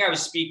 I think I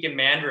was speaking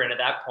Mandarin at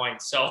that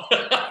point. So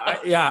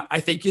yeah, I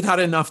think you'd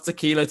had enough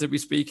tequila to be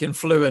speaking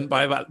fluent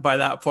by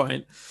that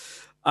point.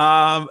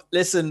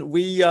 Listen,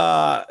 we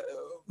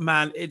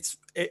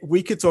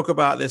could talk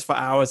about this for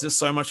hours. It's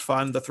so much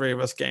fun, the three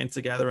of us getting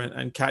together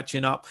and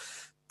catching up.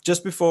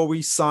 Just before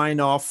we sign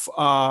off,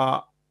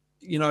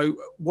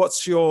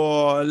 what's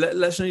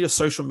let's know your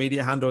social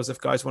media handles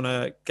if guys want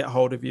to get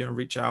hold of you and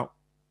reach out.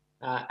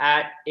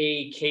 At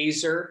A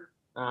Kaiser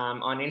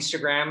on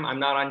Instagram.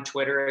 I'm not on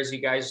Twitter, as you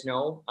guys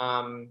know.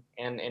 And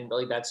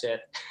really that's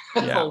it.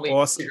 Yeah,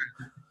 awesome.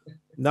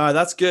 No,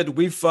 that's good.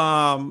 We've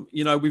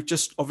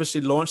just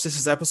obviously launched. This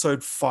is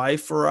episode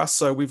 5 for us.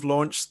 So we've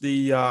launched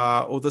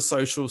all the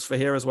socials for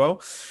here as well.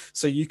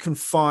 So you can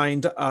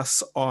find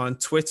us on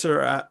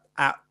Twitter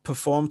at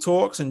Perform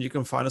Talks, and you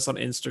can find us on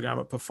Instagram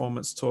at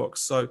Performance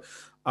Talks. So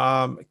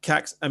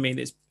Cax, I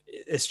mean,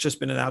 it's just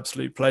been an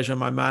absolute pleasure,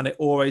 my man. It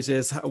always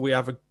is. We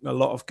have a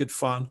lot of good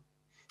fun.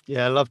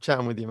 Yeah, I love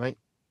chatting with you, mate.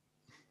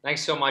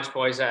 Thanks so much,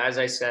 boys. As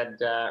I said,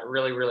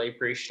 really, really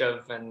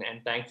appreciative and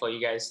thankful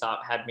you guys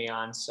had me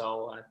on.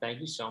 So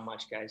thank you so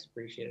much, guys.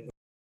 Appreciate it.